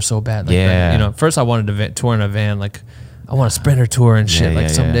bus tour so bad. Like, Yeah. First I wanted to tour in a van, like I want a Sprinter tour and shit. Yeah, like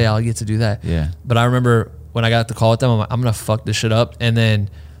yeah, someday yeah. I'll get to do that. Yeah. But I remember when I got the call with them, I'm like, I'm gonna fuck this shit up, and then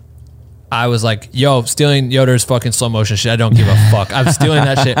I was like, yo, stealing Yoder's fucking slow motion shit. I don't give a fuck. I'm stealing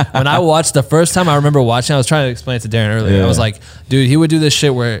that shit. When I watched the first time, I remember watching, I was trying to explain it to Darren earlier. Yeah. I was like, dude, he would do this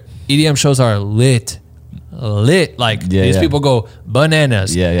shit where EDM shows are lit. Like these people go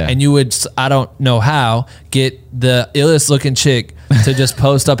bananas. Yeah. And you would, I don't know how, get the illest looking chick to just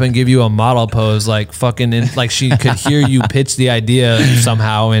post up and give you a model pose, like fucking, like she could hear you pitch the idea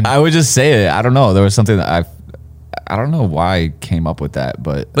somehow. And I would just say it. I don't know. There was something that I don't know why I came up with that,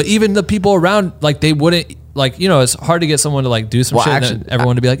 but even the people around, like they wouldn't, like, it's hard to get someone to like do some shit and then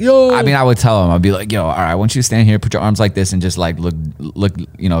everyone to be like, yo. I mean, I would tell them, I'd be like, yo, all right, I want you to stand here, put your arms like this, and just like look,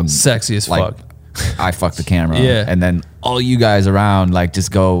 sexy as like, fuck. I fuck the camera, Yeah. and then all you guys around like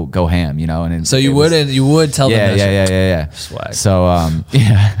just go ham, and then So you would tell them that shit. yeah. Swag. So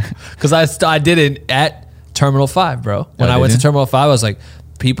yeah, Because I did it at Terminal 5, bro. When Oh, I went did to you? Terminal 5, I was like,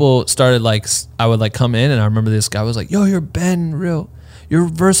 people started like, I would like come in and I remember this guy was like, yo, you're Ben Real. You're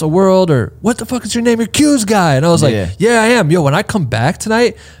Versa World, or what the fuck is your name? You're Q's guy. And I was like, yeah, I am. Yo, when I come back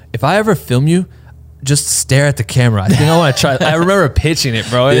tonight, if I ever film you, just stare at the camera. I think I want to try. I remember pitching it,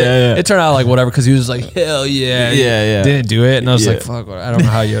 bro. It turned out like whatever, because he was like, hell yeah. Yeah. Didn't do it. And I was Yeah. like, fuck, I don't know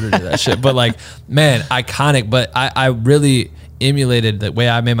how Yoder did that shit. But like, man, iconic. But I really emulated the way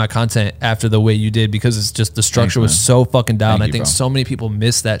I made my content after the way you did, because it's just the structure Thanks, was man. so fucking down. Thank I you, think bro. so many people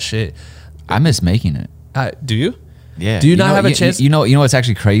miss that shit. I miss making it. Do you? Yeah. Do you not have a chance? You know what's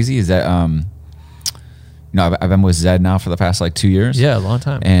actually crazy is that I've been with Zed now for the past like 2 years. Yeah, a long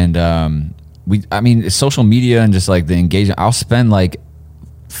time. And social media and just like the engagement, I'll spend like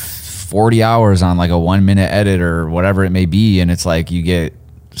 40 hours on like a 1 minute edit or whatever it may be, and it's like you get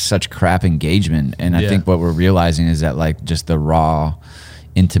such crap engagement. And I think what we're realizing is that like just the raw,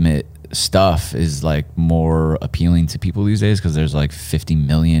 intimate stuff is like more appealing to people these days, because there's like 50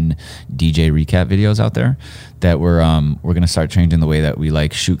 million DJ recap videos out there that we're gonna start changing the way that we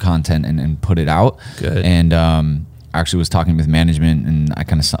like shoot content and put it out. Good. And actually was talking with management, and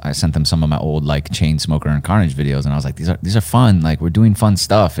I sent them some of my old like Chainsmoker and Carnage videos, and I was like, these are fun. Like, we're doing fun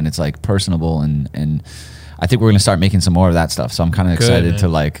stuff, and it's like personable, and I think we're gonna start making some more of that stuff. So I'm kind of excited to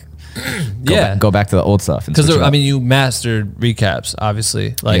like go back to the old stuff. Because I mean, you mastered recaps,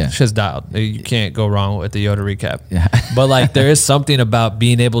 obviously. Like, shit's dialed. You can't go wrong with the Yoda recap. Yeah. But like, there is something about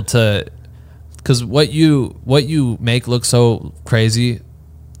being able to, because what you make look so crazy,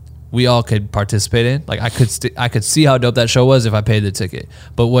 we all could participate in. Like, I could see how dope that show was if I paid the ticket.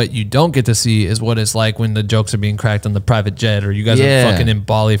 But what you don't get to see is what it's like when the jokes are being cracked on the private jet, or you guys are fucking in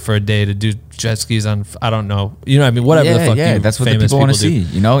Bali for a day to do jet skis on, I don't know. You know what I mean? Whatever the fuck that's what the people want to see,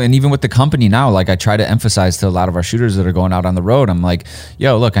 you know? And even with the company now, like, I try to emphasize to a lot of our shooters that are going out on the road, I'm like,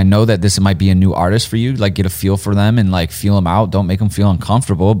 yo, look, I know that this might be a new artist for you. Like, get a feel for them and like feel them out. Don't make them feel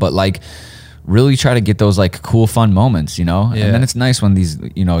uncomfortable, but like, really try to get those like cool, fun moments, you know? Yeah. And then it's nice when these,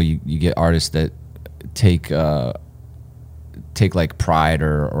 you know, you get artists that take like pride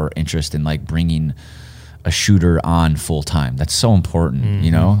or interest in like bringing a shooter on full time. That's so important, you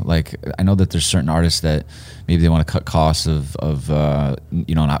know? Like, I know that there's certain artists that maybe they want to cut costs of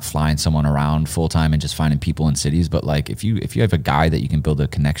you know, not flying someone around full time and just finding people in cities. But like, if you have a guy that you can build a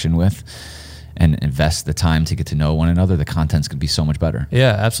connection with and invest the time to get to know one another, the content's gonna be so much better.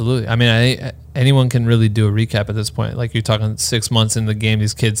 Yeah, absolutely. I mean, anyone can really do a recap at this point. Like, you're talking 6 months in the game,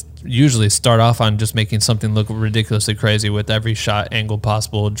 these kids usually start off on just making something look ridiculously crazy with every shot angle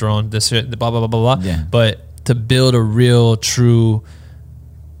possible, drone, this shit, blah, blah, blah, blah, blah. Yeah. But to build a real, true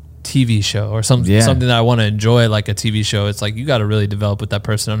TV show or something that I want to enjoy, like a TV show, it's like you got to really develop with that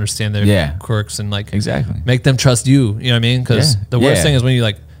person, understand their quirks, and like make them trust you. You know what I mean? Because the worst thing is when you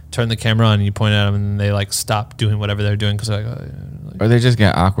like turn the camera on and you point at them and they like stop doing whatever they're doing because like, or they just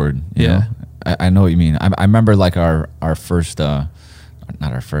get awkward. You know? I know what you mean. I remember like our first, not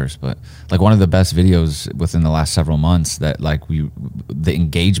our first, but like one of the best videos within the last several months that like the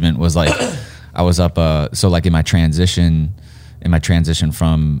engagement was like, I was up, so like in my transition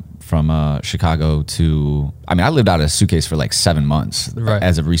from Chicago to, I mean, I lived out of a suitcase for like 7 months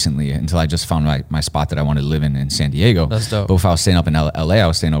as of recently, until I just found my spot that I wanted to live in San Diego. That's dope. But if I was staying up in LA, I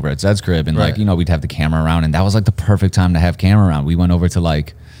was staying over at Zed's crib, and like, you know, we'd have the camera around, and that was like the perfect time to have camera around. We went over to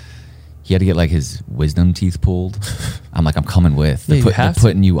like, he had to get like his wisdom teeth pulled. I'm like, I'm coming with. They're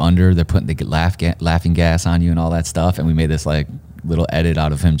putting you under. They get laughing gas on you and all that stuff. And we made this like little edit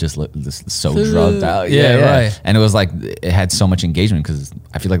out of him just so drugged out. Right. And it was like, it had so much engagement because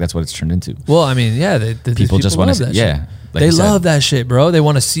I feel like that's what it's turned into. Well, I mean, people just want to see. Yeah. Like they love that shit, bro. They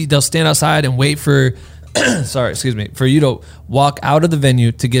want to see, they'll stand outside and wait for, for you to walk out of the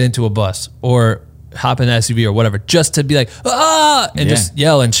venue to get into a bus or hop in an SUV or whatever, just to be like, and just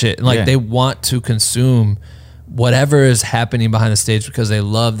yell and shit. And like, they want to consume whatever is happening behind the stage because they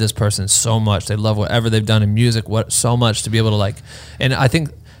love this person so much. They love whatever they've done in music so much to be able to like, and I think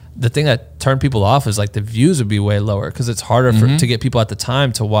the thing that turned people off is like the views would be way lower because it's harder to get people at the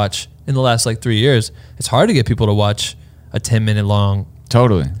time to watch. In the last like 3 years, it's hard to get people to watch a 10-minute long.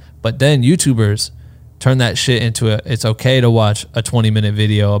 Totally. But then YouTubers turn that shit into it's okay to watch a 20-minute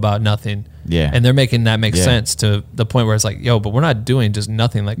video about nothing. Yeah. And they're making that make sense to the point where it's like, yo, but we're not doing just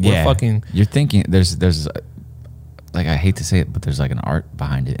nothing. Like we're fucking. You're thinking there's like, I hate to say it, but there's like an art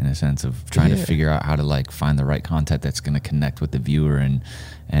behind it in a sense of trying to figure out how to like find the right content that's going to connect with the viewer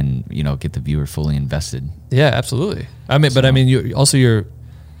and you know, get the viewer fully invested. Yeah, absolutely. I mean, but I mean,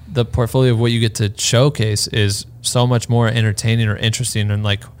 the portfolio of what you get to showcase is so much more entertaining or interesting and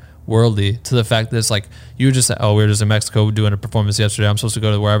like worldly to the fact that it's like you were just we were just in Mexico doing a performance yesterday. I'm supposed to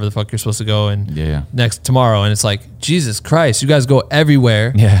go to wherever the fuck you're supposed to go and next tomorrow, and it's like, Jesus Christ, you guys go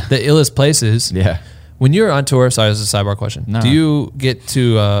everywhere. The illest places. When you're on tour, sorry, this is a sidebar question. No. Do you get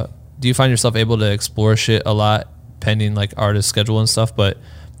to do you find yourself able to explore shit a lot pending like artist schedule and stuff, but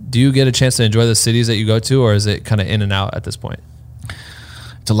do you get a chance to enjoy the cities that you go to, or is it kind of in and out at this point?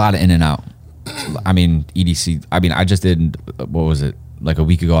 It's a lot of in and out. I mean, EDC, I mean, I just did, what was it? Like a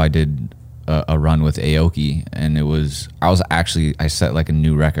week ago, I did a run with Aoki, and I set like a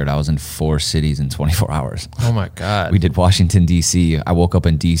new record. I was in 4 cities in 24 hours. Oh my God. We did Washington, D.C. I woke up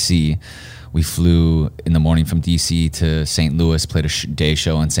in D.C. We flew in the morning from D.C. to St. Louis, played a day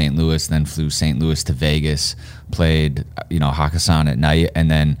show in St. Louis, then flew St. Louis to Vegas, played, you know, Hakkasan at night.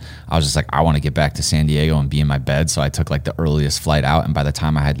 And then I was just like, I want to get back to San Diego and be in my bed. So I took like the earliest flight out. And by the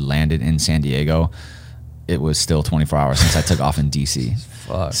time I had landed in San Diego, it was still 24 hours since I took off in DC.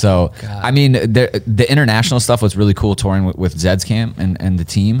 Fuck. So, God. I mean, the international stuff was really cool touring with Zed's Camp and the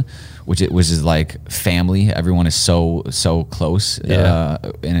team, which is like family. Everyone is so close.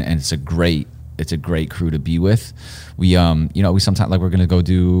 And it's a great it's a great crew to be with. We we sometimes like we're gonna go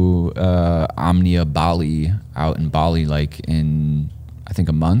do Omnia Bali out in Bali like in I think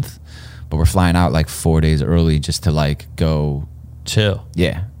a month, but we're flying out like 4 days early just to like go chill.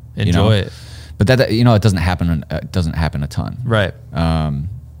 Yeah, Enjoy it. But that it doesn't happen. It doesn't happen a ton. Right.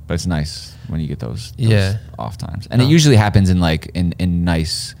 But it's nice when you get those off times, and it usually happens in like in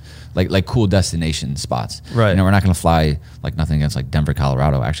nice. Like cool destination spots. Right. We're not going to fly, like nothing against like Denver,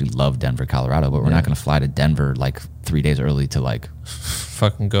 Colorado. I actually love Denver, Colorado, but we're not going to fly to Denver like 3 days early to like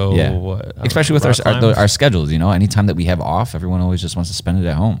fucking go. What? Especially with our schedules, anytime that we have off, everyone always just wants to spend it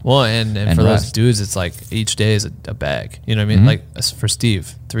at home. Well, and for rest. Those dudes, it's like each day is a bag. You know what I mean? Like for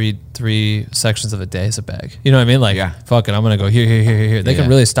Steve, three sections of a day is a bag. You know what I mean? Like, fuck it, I'm going to go here. They can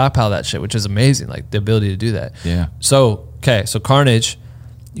really stockpile that shit, which is amazing. Like the ability to do that. Yeah. So Carnage,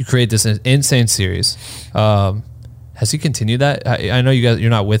 you create this insane series. Has he continued that? I know you're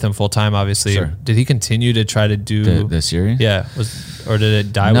not with him full time, obviously. Sure. Did he continue to try to do the series? Yeah. Or did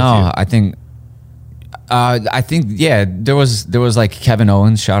it die with you? No, I think there was like Kevin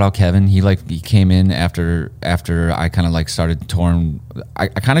Owens, shout out Kevin. He came in after I kind of like started touring. I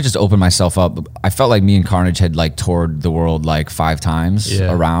kind of just opened myself up. I felt like me and Carnage had like toured the world like 5 times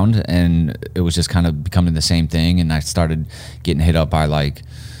around, and it was just kind of becoming the same thing. And I started getting hit up by like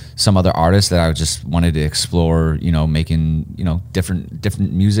some other artists that I just wanted to explore, making,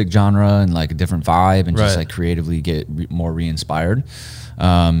 different music genre and like a different vibe and just like creatively get more re-inspired.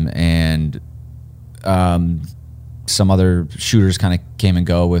 Some other shooters kind of came and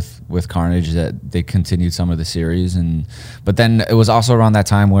go with Carnage, that they continued some of the series. But then it was also around that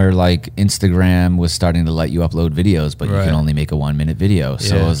time where like Instagram was starting to let you upload videos, but you can only make a 1-minute video.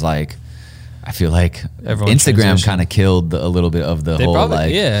 So it was like, I feel like Instagram kind of killed a little bit of the whole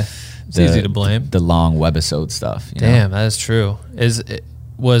probably, it's easy to blame the long webisode stuff. Damn, that is true.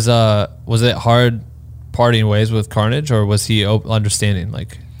 Was it hard parting ways with Carnage, or was he understanding?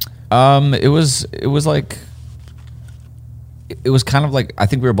 Like, it was kind of like, I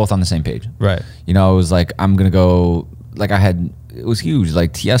think we were both on the same page. Right. It was like, I'm gonna go. Like it was huge.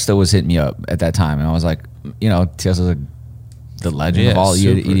 Like Tiesto was hitting me up at that time, and I was like, Tiesto's like the legend of all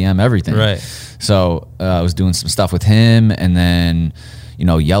EDM everything. Right. So I was doing some stuff with him, and then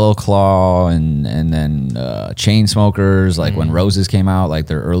Yellow Claw, and then Chainsmokers, like when Roses came out, like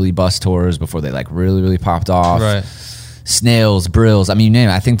their early bus tours before they like really popped off. Right. Snails, Brills. I mean, you name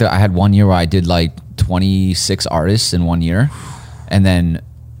it. I think that I had one year where I did like 26 artists in 1 year, and then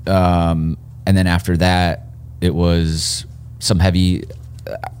after that it was some heavy.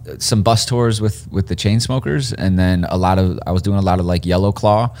 Some bus tours with the Chainsmokers, and then I was doing a lot of like Yellow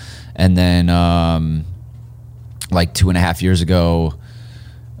Claw, and then like 2.5 years ago,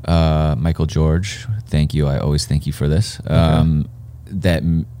 Michael George, thank you, I always thank you for this, that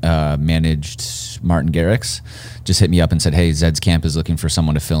managed Martin Garrix, just hit me up and said, hey, Zed's Camp is looking for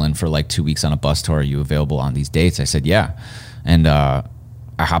someone to fill in for like 2 weeks on a bus tour. Are you available on these dates? I said yeah, and I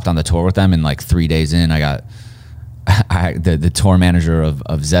hopped on the tour with them, and like 3 days in, the tour manager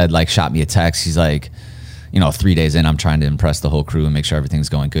of Zed like shot me a text. He's like, 3 days in, I'm trying to impress the whole crew and make sure everything's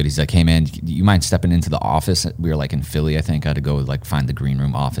going good. He's like, hey man, you mind stepping into the office? We were like in Philly, I think. I had to go like find the green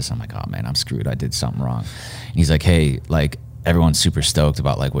room office. I'm like, oh man, I'm screwed. I did something wrong. And he's like, hey, like everyone's super stoked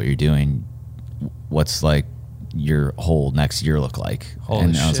about like what you're doing. What's like your whole next year look like?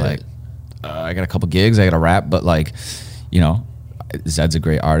 Holy shit. I was like, I got a couple gigs, I got a rap, but like, Zed's a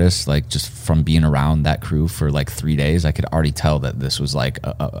great artist. Like just from being around that crew for like 3 days, I could already tell that this was like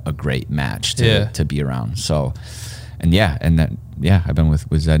a great match to be around. So, and then I've been with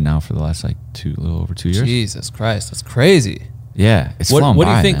Zed now for the last like a little over 2 years. Jesus Christ, that's crazy. Yeah, it's what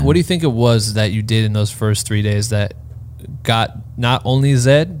do you think? Man. What do you think it was that you did in those first 3 days that got not only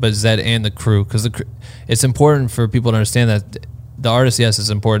Zed but Zed and the crew? Because it's important for people to understand that the artist, yes, is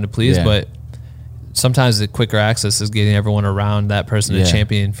important to please, but sometimes the quicker access is getting everyone around that person to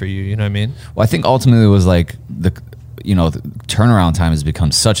champion for you. You know what I mean? Well, I think ultimately it was like the turnaround time has become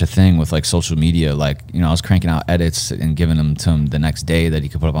such a thing with like social media. Like, I was cranking out edits and giving them to him the next day that he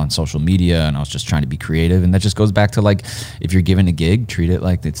could put up on social media, and I was just trying to be creative. And that just goes back to like, if you're given a gig, treat it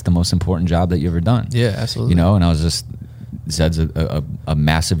like it's the most important job that you've ever done. Yeah, absolutely. And I was just, Zed's a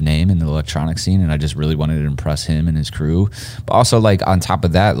massive name in the electronic scene, and I just really wanted to impress him and his crew. But also like on top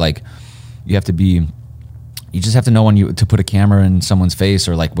of that, like, you just have to know when to put a camera in someone's face,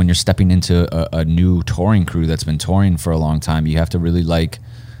 or like when you're stepping into a new touring crew that's been touring for a long time, you have to really like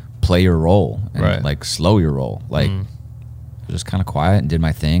play your role and like slow your role. Like just kind of quiet and did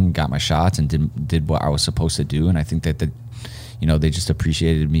my thing, got my shots, and did what I was supposed to do. And I think that they just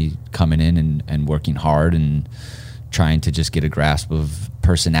appreciated me coming in and working hard and trying to just get a grasp of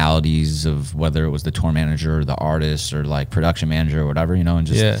personalities of whether it was the tour manager or the artist or like production manager or whatever, you know, and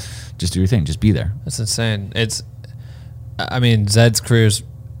just do your thing, just be there. That's insane. I mean, Zed's career's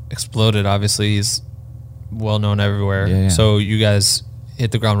exploded. Obviously, he's well known everywhere. Yeah. So you guys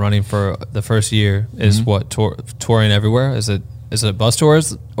hit the ground running for the first year. Is what touring everywhere? Is it bus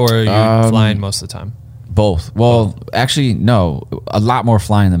tours, or are you flying most of the time? Both. Well, actually, no, a lot more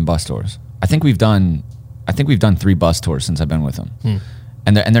flying than bus tours. I think we've done 3 bus tours since I've been with him,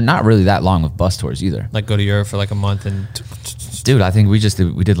 and they're not really that long of bus tours either. Like go to Europe for like a month and. Dude, I think we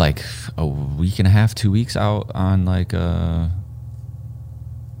did like a week and a half, 2 weeks out on like I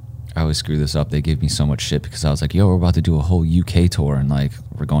always screw this up. They gave me so much shit because I was like, yo, we're about to do a whole UK tour and like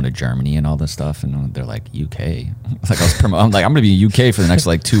we're going to Germany and all this stuff, and they're like, UK. Like I'm like, I'm gonna be in UK for the next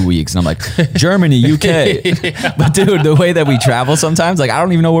like 2 weeks, and I'm like, Germany, UK. But dude, the way that we travel sometimes, like I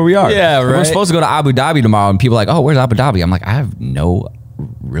don't even know where we are. Yeah, right. We're supposed to go to Abu Dhabi tomorrow, and people are like, oh, where's Abu Dhabi? I'm like, I have no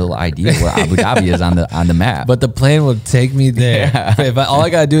real idea where Abu Dhabi is on the map. But the plane will take me there. Yeah. All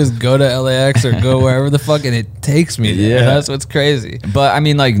I gotta do is go to LAX or go wherever the fuck, and it takes me there. Yeah. That's what's crazy. But I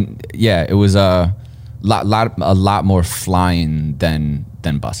mean, like, yeah, it was a lot more flying than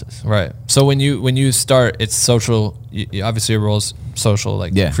buses. Right. So when you start, it's social. You obviously your role's social.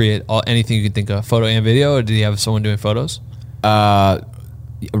 Like create anything you can think of, photo and video. Or did you have someone doing photos?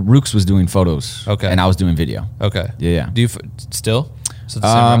 Rooks was doing photos. Okay. And I was doing video. Okay. Yeah. Do you still? So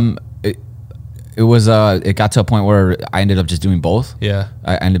the same route? It got to a point where I ended up just doing both. Yeah.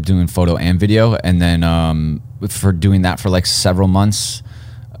 I ended up doing photo and video, and then for doing that for like several months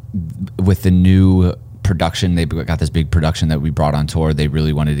with the new production, they got this big production that we brought on tour. They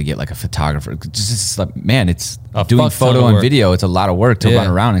really wanted to get like a photographer. Just like, man, it's doing photo and video. It's a lot of work to run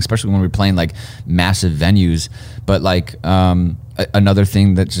around, especially when we're playing like massive venues. But like another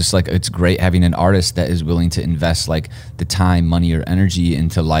thing that's just like, it's great having an artist that is willing to invest like the time, money, or energy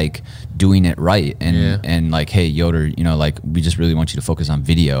into like doing it right. And like, hey, Yoder, you know, like we just really want you to focus on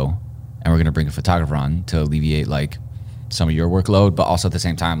video, and we're gonna bring a photographer on to alleviate like some of your workload, but also at the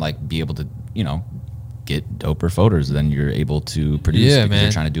same time like be able to, you know, get doper photos than you're able to produce because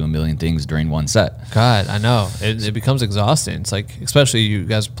you're trying to do a million things during one set. God, I know. It becomes exhausting. It's like, especially you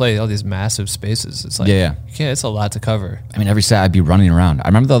guys play all these massive spaces. It's like, you can't, it's a lot to cover. I mean, every set I'd be running around. I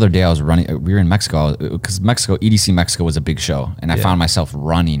remember the other day I was running, we were in Mexico, because EDC Mexico was a big show, and I found myself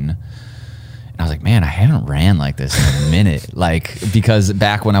running. And I was like, man, I haven't ran like this in a minute. Like, because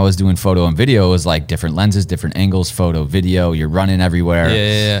back when I was doing photo and video, it was like different lenses, different angles, photo, video, you're running everywhere.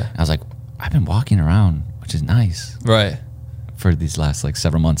 Yeah. I was like, I've been walking around, which is nice. Right. For these last like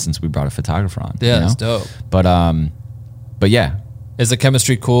several months since we brought a photographer on. Yeah, that's dope. But yeah. Is the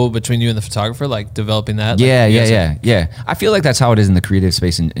chemistry cool between you and the photographer, like developing that? Yeah. I feel like that's how it is in the creative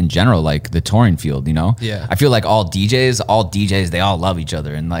space in general, like the touring field, you know? Yeah. I feel like all DJs, they all love each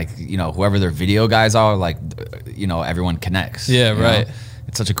other. And like, you know, whoever their video guys are, like, you know, everyone connects. Yeah, right. Know?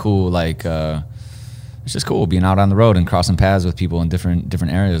 It's such a cool, like, it's just cool being out on the road and crossing paths with people in different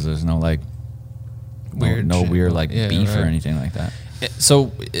areas. There's no like weird beef or anything like that.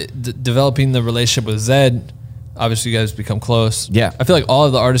 So developing the relationship with Zed, obviously you guys become close. Yeah. I feel like all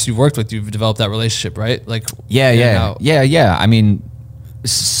of the artists you've worked with, you've developed that relationship, right? Like yeah. I mean,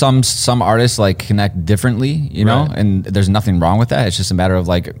 some artists like connect differently, you know, and there's nothing wrong with that. It's just a matter of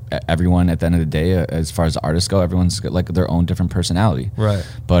like everyone at the end of the day, as far as the artists go, everyone's got like their own different personality. Right.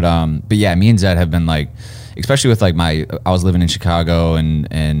 But yeah, me and Zed have been like, especially with like I was living in Chicago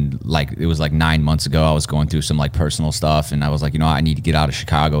and like it was like 9 months ago, I was going through some like personal stuff, and I was like, you know, I need to get out of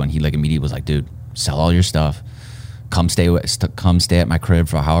Chicago. And he like immediately was like, dude, sell all your stuff. Come stay at my crib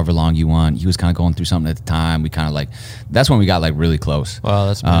for however long you want. He was kind of going through something at the time. We kind of like, that's when we got like really close. Wow,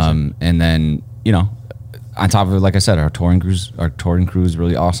 that's amazing. And then, you know, on top of it, like I said, our touring crew is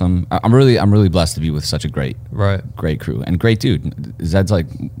really awesome. I'm really blessed to be with such a great crew and great dude. Zed's like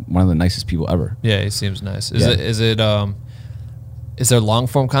one of the nicest people ever. Yeah, he seems nice. Is there long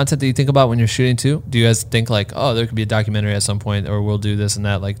form content that you think about when you're shooting too? Do you guys think like, oh, there could be a documentary at some point, or we'll do this and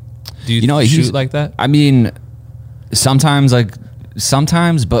that? Like, do you shoot like that? I mean, sometimes,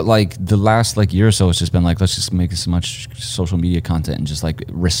 but like the last like year or so, it's just been like, let's just make as much social media content and just like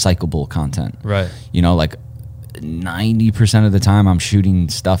recyclable content. Right. You know, like 90% of the time I'm shooting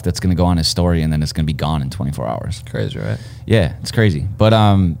stuff that's going to go on his story and then it's going to be gone in 24 hours. Crazy, right? Yeah, it's crazy. But,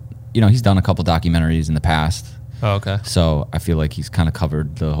 you know, he's done a couple documentaries in the past. Oh, okay. So I feel like he's kind of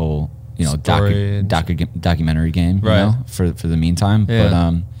covered the whole, you know, documentary game, right, you know, for the meantime. Yeah.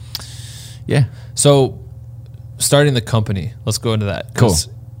 But, yeah. So starting the company, let's go into that. Cool.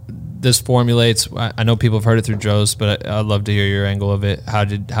 This formulates, I know people have heard it through Joe's, but I'd love to hear your angle of it. How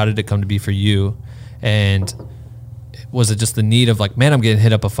did it come to be for you? And was it just the need of like, man, I'm getting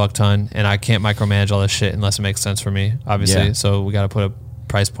hit up a fuck ton and I can't micromanage all this shit unless it makes sense for me, obviously. Yeah. So we got to put a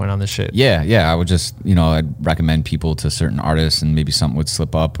price point on this shit. Yeah. I would just, I'd recommend people to certain artists, and maybe something would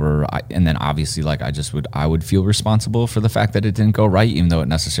slip up, and then obviously like I would feel responsible for the fact that it didn't go right, even though it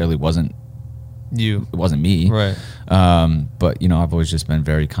necessarily wasn't you. It wasn't me. Right. But I've always just been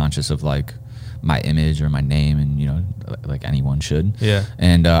very conscious of like my image or my name, and like anyone should. Yeah.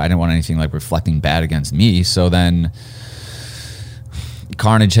 And I didn't want anything like reflecting bad against me. So then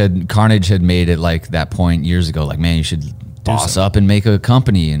Carnage had made it like that point years ago, like, man, you should boss up and make a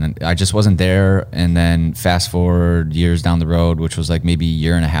company, and I just wasn't there. And then fast forward years down the road, which was like maybe a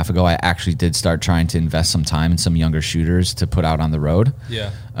year and a half ago, I actually did start trying to invest some time in some younger shooters to put out on the road.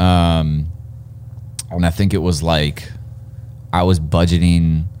 Yeah. And I think it was like I was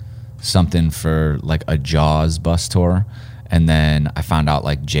budgeting something for like a Jaws bus tour, and then I found out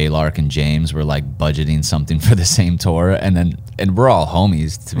like J Lark and James were like budgeting something for the same tour, and we're all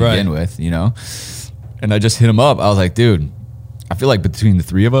homies to begin with, and I just hit him up. I was like, dude, I feel like between the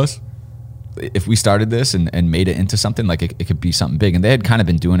three of us, if we started this and made it into something, like it could be something big. And they had kind of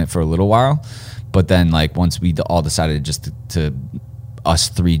been doing it for a little while, but then like once we all decided just to us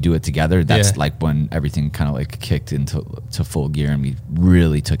three do it together, that's like when everything kind of like kicked into full gear, and we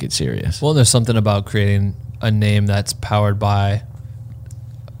really took it serious. Well, there's something about creating a name that's powered by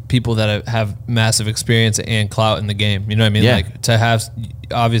people that have massive experience and clout in the game. You know what I mean? Yeah. Like to have,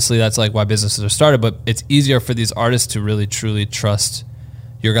 obviously that's like why businesses are started, but it's easier for these artists to really truly trust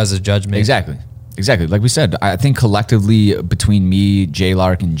your guys' judgment. Exactly. Like we said, I think collectively between me, J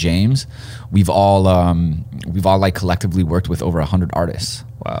Lark, and James, we've all like collectively worked with over 100 artists.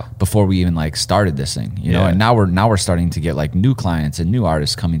 Wow. Before we even like started this thing, you know, and now we're starting to get like new clients and new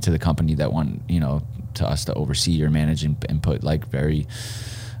artists coming to the company that want, to us to oversee or manage and put like very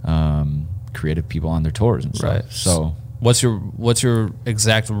creative people on their tours and stuff. Right. So what's your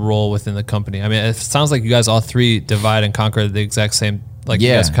exact role within the company? I mean, it sounds like you guys all three divide and conquer the exact same. Like you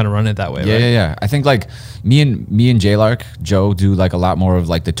guys kind of run it that way, right? Yeah. I think like me and J Lark, Joe do like a lot more of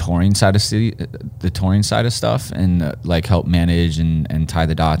like the touring side of stuff, and like help manage and tie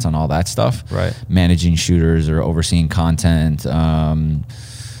the dots on all that stuff. Right. Managing shooters or overseeing content,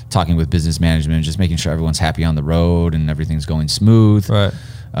 talking with business management, just making sure everyone's happy on the road and everything's going smooth. Right.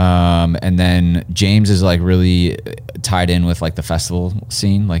 And then James is like really tied in with like the festival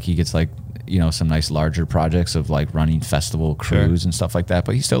scene. Like he gets like, some nice larger projects of like running festival crews and stuff like that.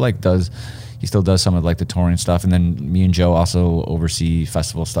 But he still does some of like the touring stuff. And then me and Joe also oversee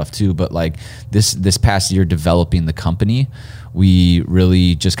festival stuff too. But like this past year developing the company, we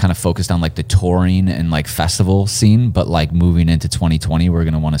really just kind of focused on like the touring and like festival scene. But like moving into 2020, we're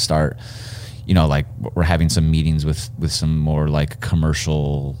going to want to start, like we're having some meetings with some more like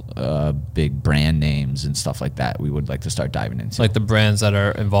commercial, big brand names and stuff like that. We would like to start diving into like the brands that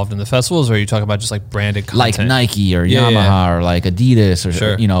are involved in the festivals, or are you talking about just like branded content? Like Nike or Yamaha or like Adidas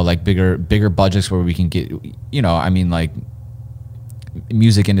or, like bigger budgets where we can get, I mean, like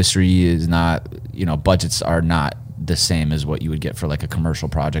music industry is not, budgets are not the same as what you would get for like a commercial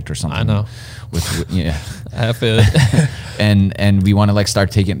project or something. I know. I feel it. and we want to like start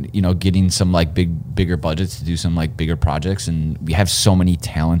taking, getting some like bigger budgets to do some like bigger projects. And we have so many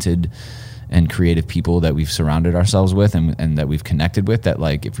talented and creative people that we've surrounded ourselves with and that we've connected with, that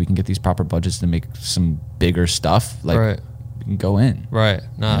like if we can get these proper budgets to make some bigger stuff, like we can go in. Right.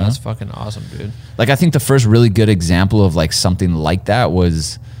 No, that's fucking awesome, dude. Like I think the first really good example of like something like that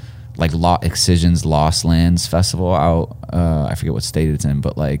was like Excision's Lost Lands Festival out. I forget what state it's in,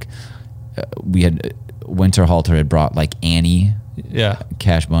 but like we had Winter Halter had brought like Annie,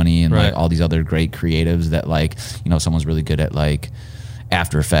 Cash Money, and like all these other great creatives that like, someone's really good at like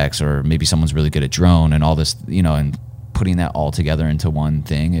After Effects, or maybe someone's really good at drone and all this, and putting that all together into one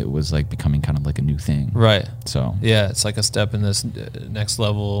thing, it was like becoming kind of like a new thing. Right. So yeah, it's like a step in this next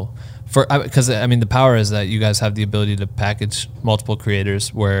level because I mean the power is that you guys have the ability to package multiple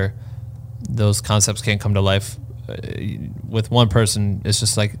creators where those concepts can't come to life with one person. It's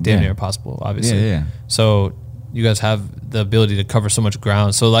just like damn near impossible, obviously. So you guys have the ability to cover so much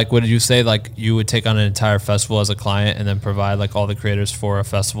ground. So like, what did you say? Like you would take on an entire festival as a client and then provide like all the creators for a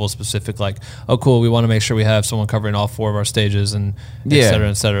festival specific, like, oh cool, we want to make sure we have someone covering all 4 of our stages and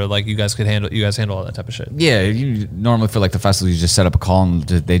et cetera. Like you guys handle all that type of shit. Yeah. You normally for like the festival, you just set up a call and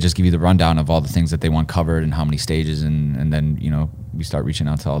they just give you the rundown of all the things that they want covered and how many stages. And then, we start reaching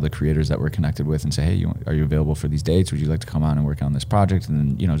out to all the creators that we're connected with and say, hey, are you available for these dates? Would you like to come on and work on this project?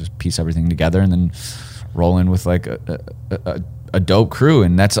 And then, just piece everything together and then roll in with like a dope crew.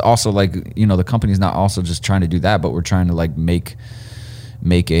 And that's also like, the company's not also just trying to do that, but we're trying to like make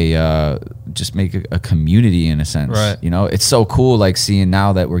make a community in a sense. Right. You know, it's so cool like seeing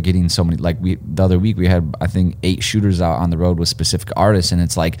now that we're getting so many, like the other week we had I think 8 shooters out on the road with specific artists, and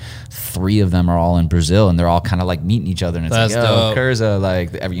it's like 3 of them are all in Brazil, and they're all kind of like meeting each other, and it's That's like, dope. Curza,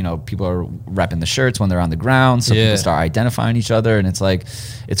 like you know, people are repping the shirts when they're on the ground, so people start identifying each other, and it's like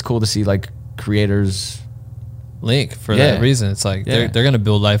it's cool to see like creators link for that reason. It's like they're gonna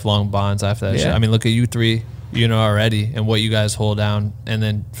build lifelong bonds after that shit. I mean, look at you 3, you know, already, and what you guys hold down, and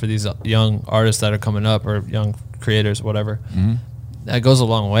then for these young artists that are coming up, or young creators, whatever, that goes a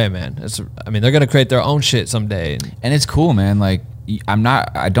long way, man. I mean, they're gonna create their own shit someday, and it's cool, man. Like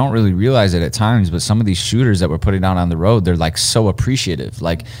I don't really realize it at times, but some of these shooters that we're putting out on the road, they're like so appreciative.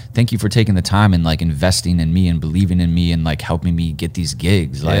 Like, thank you for taking the time and like investing in me and believing in me and like helping me get these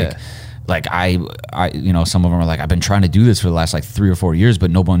gigs. Like I, you know, some of them are like, I've been trying to do this for the last like 3 or 4 years,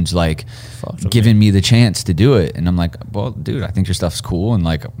 but no one's like giving me the chance to do it. And I'm like, well, dude, I think your stuff's cool, and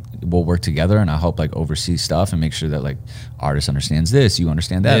like we'll work together, and I'll help like oversee stuff and make sure that like artist understands this, you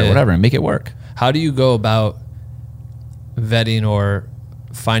understand that, or whatever, and make it work. How do you go about vetting or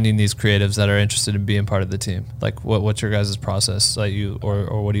finding these creatives that are interested in being part of the team? Like, what's your guys' process? Like,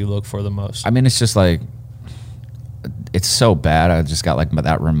 or what do you look for the most? I mean, it's just like, it's so bad. I just got like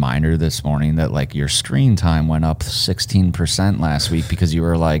that reminder this morning that like your screen time went up 16% last week because you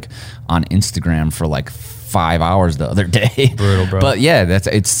were like on Instagram for like 5 hours the other day. Brutal, bro. But yeah,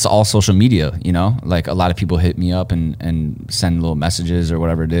 it's all social media, you know? Like a lot of people hit me up and send little messages or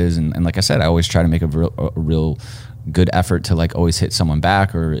whatever it is. And like I said, I always try to make a real good effort to like always hit someone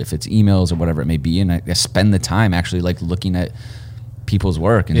back, or if it's emails or whatever it may be. And I spend the time actually like looking at people's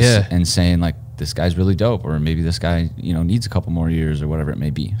work and saying like, this guy's really dope, or maybe this guy, you know, needs a couple more years or whatever it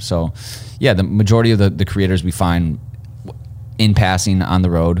may be. So yeah, the majority of the creators we find in passing on the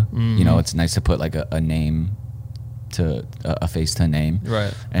road, you know, it's nice to put like a name to a face to a name.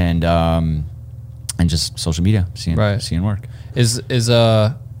 Right. And just social media, seeing work. Is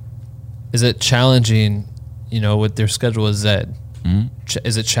it challenging, you know, with their schedule with Zed?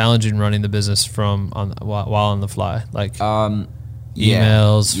 Is it challenging running the business while on the fly? Like,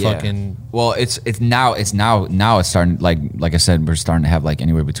 emails, fucking. Well, it's now starting, like I said, we're starting to have like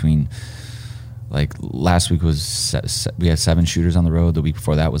anywhere between, like last week was we had 7 shooters on the road. The week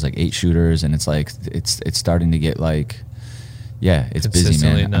before that was like 8 shooters, and it's like it's starting to get like, it's busy,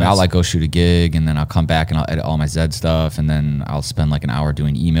 man. I mean, I'll like go shoot a gig, and then I'll come back and I'll edit all my Zed stuff, and then I'll spend like an hour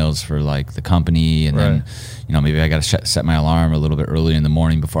doing emails for like the company, and then, you know, maybe I got to set my alarm a little bit early in the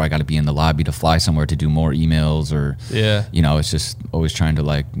morning before I got to be in the lobby to fly somewhere to do more emails, or you know, it's just always trying to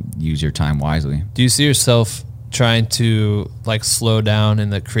like use your time wisely. Do you see yourself trying to like slow down in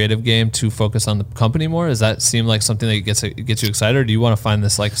the creative game to focus on the company more? Does that seem like something that gets you excited, or do you want to find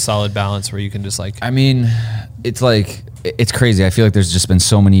this like solid balance where you can just like? I mean, it's like, it's crazy. I feel like there's just been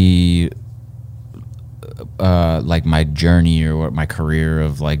so many like my journey or my career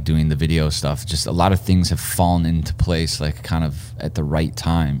of like doing the video stuff, just a lot of things have fallen into place like kind of at the right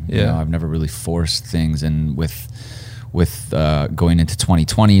time. You know, I've never really forced things, and with going into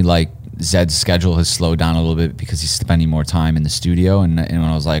 2020, like Zed's schedule has slowed down a little bit because he's spending more time in the studio, and when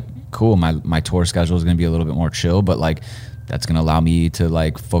I was like, cool, my tour schedule is going to be a little bit more chill, but like that's going to allow me to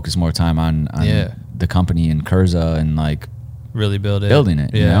like focus more time on the company and Curza and like really building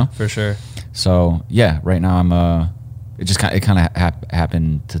it. You know? For sure. So yeah, right now I'm it just kind of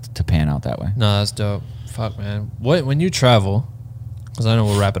happened to pan out that way. No, that's dope. Fuck, man. When you travel, because I know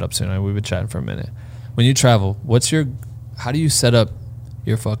we'll wrap it up soon. We've been chatting for a minute. When you travel, how do you set up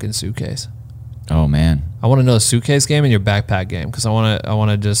your fucking suitcase? Oh man, I want to know the suitcase game and your backpack game, because I want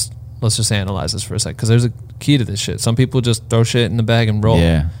to let's just analyze this for a sec, because there's a key to this shit. Some people just throw shit in the bag and roll.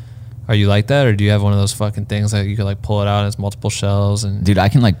 Yeah. Are you like that, or do you have one of those fucking things that you could like pull it out and it's multiple shelves? And dude, I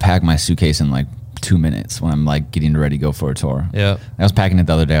can like pack my suitcase in like 2 minutes when I'm like getting ready to go for a tour. Yeah. I was packing it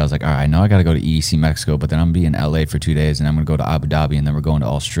the other day. I was like, all right, I know I got to go to EEC Mexico, but then I'm gonna be in LA for 2 days, and I'm gonna go to Abu Dhabi, and then we're going to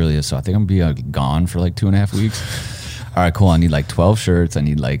Australia. So I think I'm gonna be gone for like 2.5 weeks. All right, cool. I need like 12 shirts. I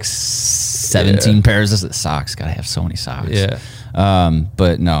need like 17 pairs of socks. Gotta have so many socks. Yeah.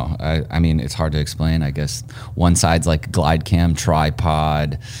 But no, I mean, it's hard to explain. I guess one side's like glide cam,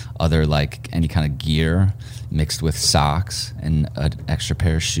 tripod, other like any kind of gear mixed with socks and an extra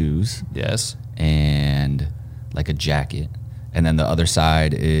pair of shoes. Yes. And like a jacket. And then the other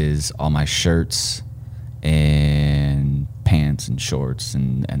side is all my shirts and pants and shorts,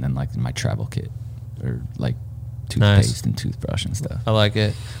 and then like my travel kit, or like toothpaste and toothbrush and stuff. I like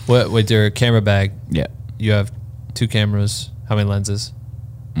it. What with your camera bag? Yeah. You have 2 cameras. How many lenses?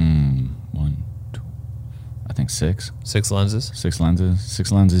 1, 2, I think 6. 6 lenses. 6 lenses.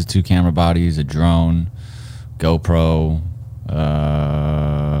 6 lenses. 2 camera bodies. A drone, GoPro,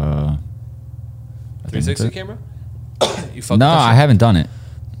 360 camera? You fuck No, with that I shit? haven't done it.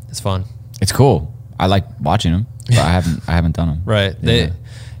 It's fun. It's cool. I like watching them, but I haven't done them. Right. Yeah.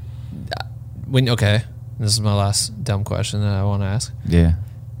 Okay. This is my last dumb question that I want to ask. Yeah.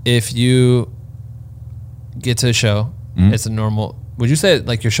 If you get to a show, it's a normal. Would you say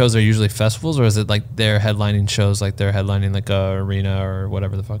like your shows are usually festivals, or is it like they're headlining shows, like they're headlining like a arena or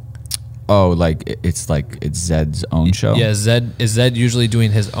whatever the fuck? Oh, like it's Zed's own show. Yeah, is Zed usually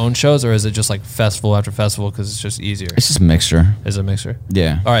doing his own shows, or is it just like festival after festival because it's just easier? It's just a mixture. Is it a mixture?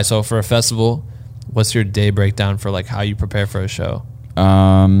 Yeah. All right. So for a festival, what's your day breakdown for like how you prepare for a show?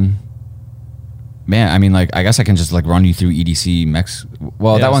 Man, I mean, like, I guess I can just like run you through EDC Mex.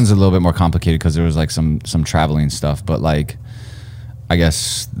 Well, Yes. that one's a little bit more complicated because there was like some traveling stuff. But like, I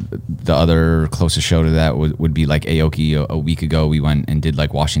guess the other closest show to that would be like Aoki. A week ago, we went and did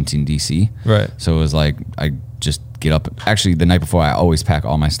like Washington DC. Right. So it was like I just get up. Actually, the night before, I always pack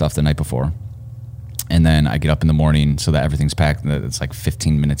all my stuff the night before, and then I get up in the morning so that everything's packed. It's like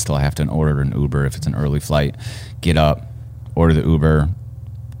 15 minutes till I have to order an Uber if it's an early flight. Get up, order the Uber,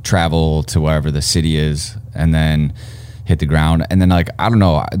 travel to wherever the city is, and then hit the ground. And then like, I don't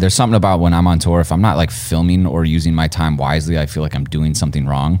know, there's something about when I'm on tour, if I'm not like filming or using my time wisely, I feel like I'm doing something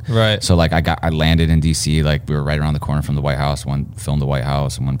wrong. Right. So like I landed in DC, like we were right around the corner from the White House. One filmed the White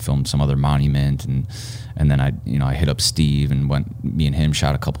House and one filmed some other monument, and then I hit up Steve and me and him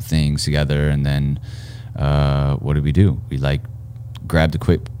shot a couple things together. And then what did we do? We like grabbed a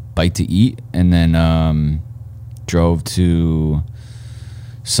quick bite to eat, and then drove to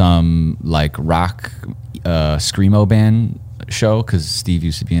some like rock screamo band show because Steve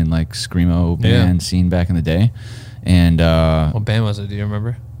used to be in like screamo band scene back in the day, and What band was it? Do you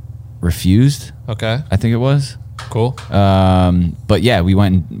remember? Refused, Okay. I think it was. Cool. But yeah, we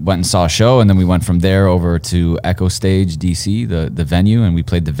went and saw a show, and then we went from there over to Echo Stage DC, the venue, and we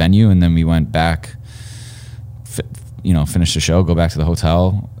played the venue, and then we went back, finished the show, go back to the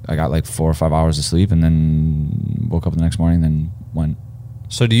hotel. I got like 4 or 5 hours of sleep, and then woke up the next morning, then went.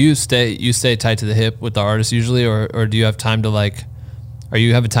 So do you stay tight to the hip with the artist usually, or do you have time to like, are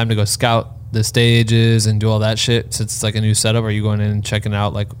you having time to go scout the stages and do all that shit since it's like a new setup? Are you going in and checking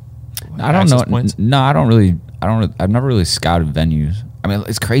out like I don't know. access points? No, I've never really scouted venues. I mean,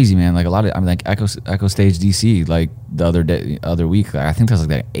 it's crazy, man. Like like Echo Stage DC, like the other week, like, I think that's like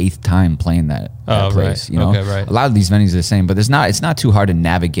the 8th time playing that place. Right. Okay, right. A lot of these venues are the same, but it's not too hard to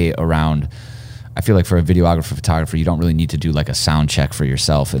navigate around. I feel like for a videographer, photographer, you don't really need to do like a sound check for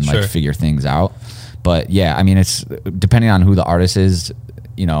yourself and Sure. like figure things out. But yeah, I mean, it's depending on who the artist is.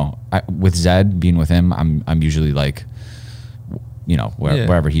 With Zed, being with him, I'm usually like,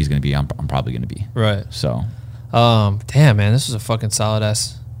 wherever he's going to be, I'm probably going to be. Right. So, Damn, man, this was a fucking solid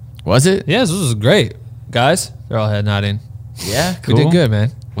ass. was it? Yes, this was great, guys. They're all head nodding. Yeah, We did good,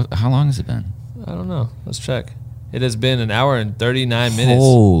 man. How long has it been? I don't know. Let's check. It has been 1 hour and 39 minutes.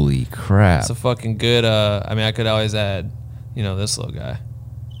 Holy crap! It's a fucking good. I mean, I could always add, this little guy.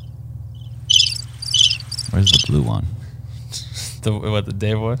 Where's the blue one? The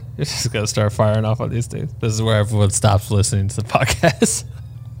Dave one? You're just gonna start firing off on these things. This is where everyone stops listening to the podcast.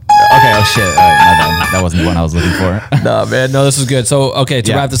 Okay, oh shit! All right, my bad. That wasn't the one I was looking for. No, man, no, this is good. So, okay,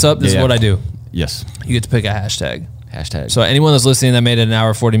 to Yeah. wrap this up, this Yeah, is what yeah. I do. Yes. You get to pick a hashtag. Hashtag. So anyone that's listening that made it 1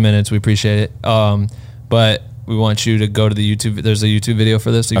 hour 40 minutes, we appreciate it. But we want you to go to the YouTube. There's a YouTube video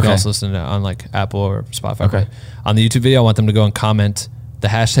for this. So you can Okay. also listen to it on like Apple or Spotify. Okay. On the YouTube video, I want them to go and comment the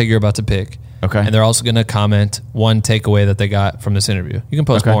hashtag you're about to pick. Okay. And they're also going to comment one takeaway that they got from this interview. You can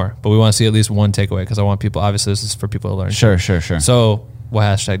post Okay. more, but we want to see at least one takeaway because I want people. Obviously, this is for people to learn. Sure. So what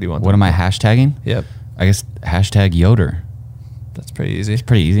hashtag do you want? What am I hashtagging? Yep. I guess hashtag Yoder. That's pretty easy.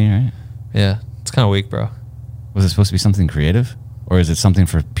 Pretty easy, right? Yeah. It's kind of weak, bro. Was it supposed to be something creative, or is it something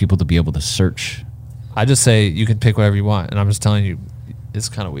for people to be able to search? I just say you can pick whatever you want, and I'm just telling you, it's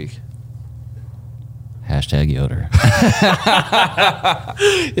kind of weak. Hashtag Yoder.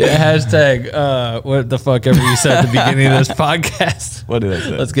 Yeah, hashtag what the fuck ever you said at the beginning of this podcast. What did I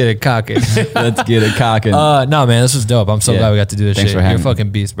say? Let's get it cocking. Let's get it cocking. No, man, this was dope. I'm so Yeah. glad we got to do this Thanks shit. for You're a having me. fucking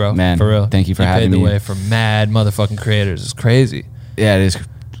beast, bro. Man, for real. thank you for you having paved me. the way for mad motherfucking creators. It's crazy. Yeah, it is.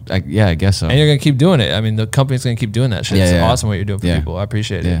 I guess so. And you're going to keep doing it. I mean, the company's going to keep doing that shit. Yeah, it's yeah. awesome what you're doing for Yeah. people. I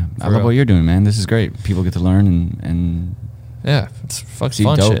appreciate Yeah, it. I love what you're doing, man. This is great. People get to learn and Yeah, it's fucking see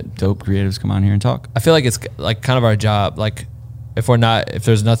fun dope, shit. dope creatives come on here and talk. I feel like it's like kind of our job. Like if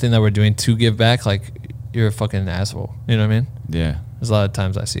there's nothing that we're doing to give back, like you're a fucking asshole. You know what I mean? Yeah, There's a lot of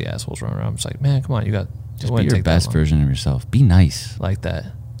times I see assholes running around. I'm just like, man, come on, you got just it wouldn't be your take that best long. version of yourself. Be nice. like that.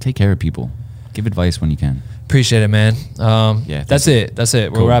 Take care of people. Give advice when you can. Appreciate it, man. Yeah, that's it. That's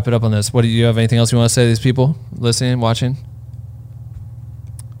it. We'll Cool. wrap it up on this. What do you have? Anything else you want to say to these people listening, watching?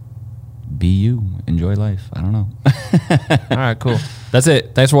 be you. Enjoy life. I don't know. All right, cool. That's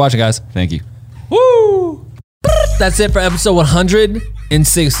it. Thanks for watching, guys. Thank you. Woo! That's it for episode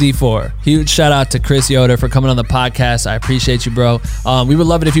 164. Huge shout out to Chris Yoder for coming on the podcast. I appreciate you, bro. We would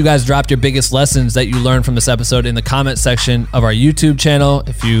love it if you guys dropped your biggest lessons that you learned from this episode in the comment section of our YouTube channel.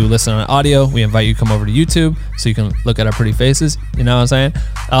 If you listen on audio, we invite you to come over to YouTube so you can look at our pretty faces. You know what I'm saying?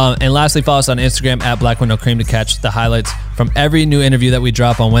 And lastly, follow us on Instagram at Black With No Cream to catch the highlights from every new interview that we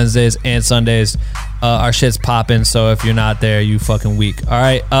drop on Wednesdays and Sundays. Our shit's popping, so if you're not there, you fucking weak. All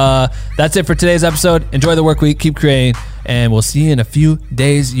right, that's it for today's episode. Enjoy the work week, keep creating, and we'll see you in a few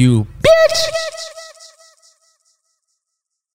days, you bitch.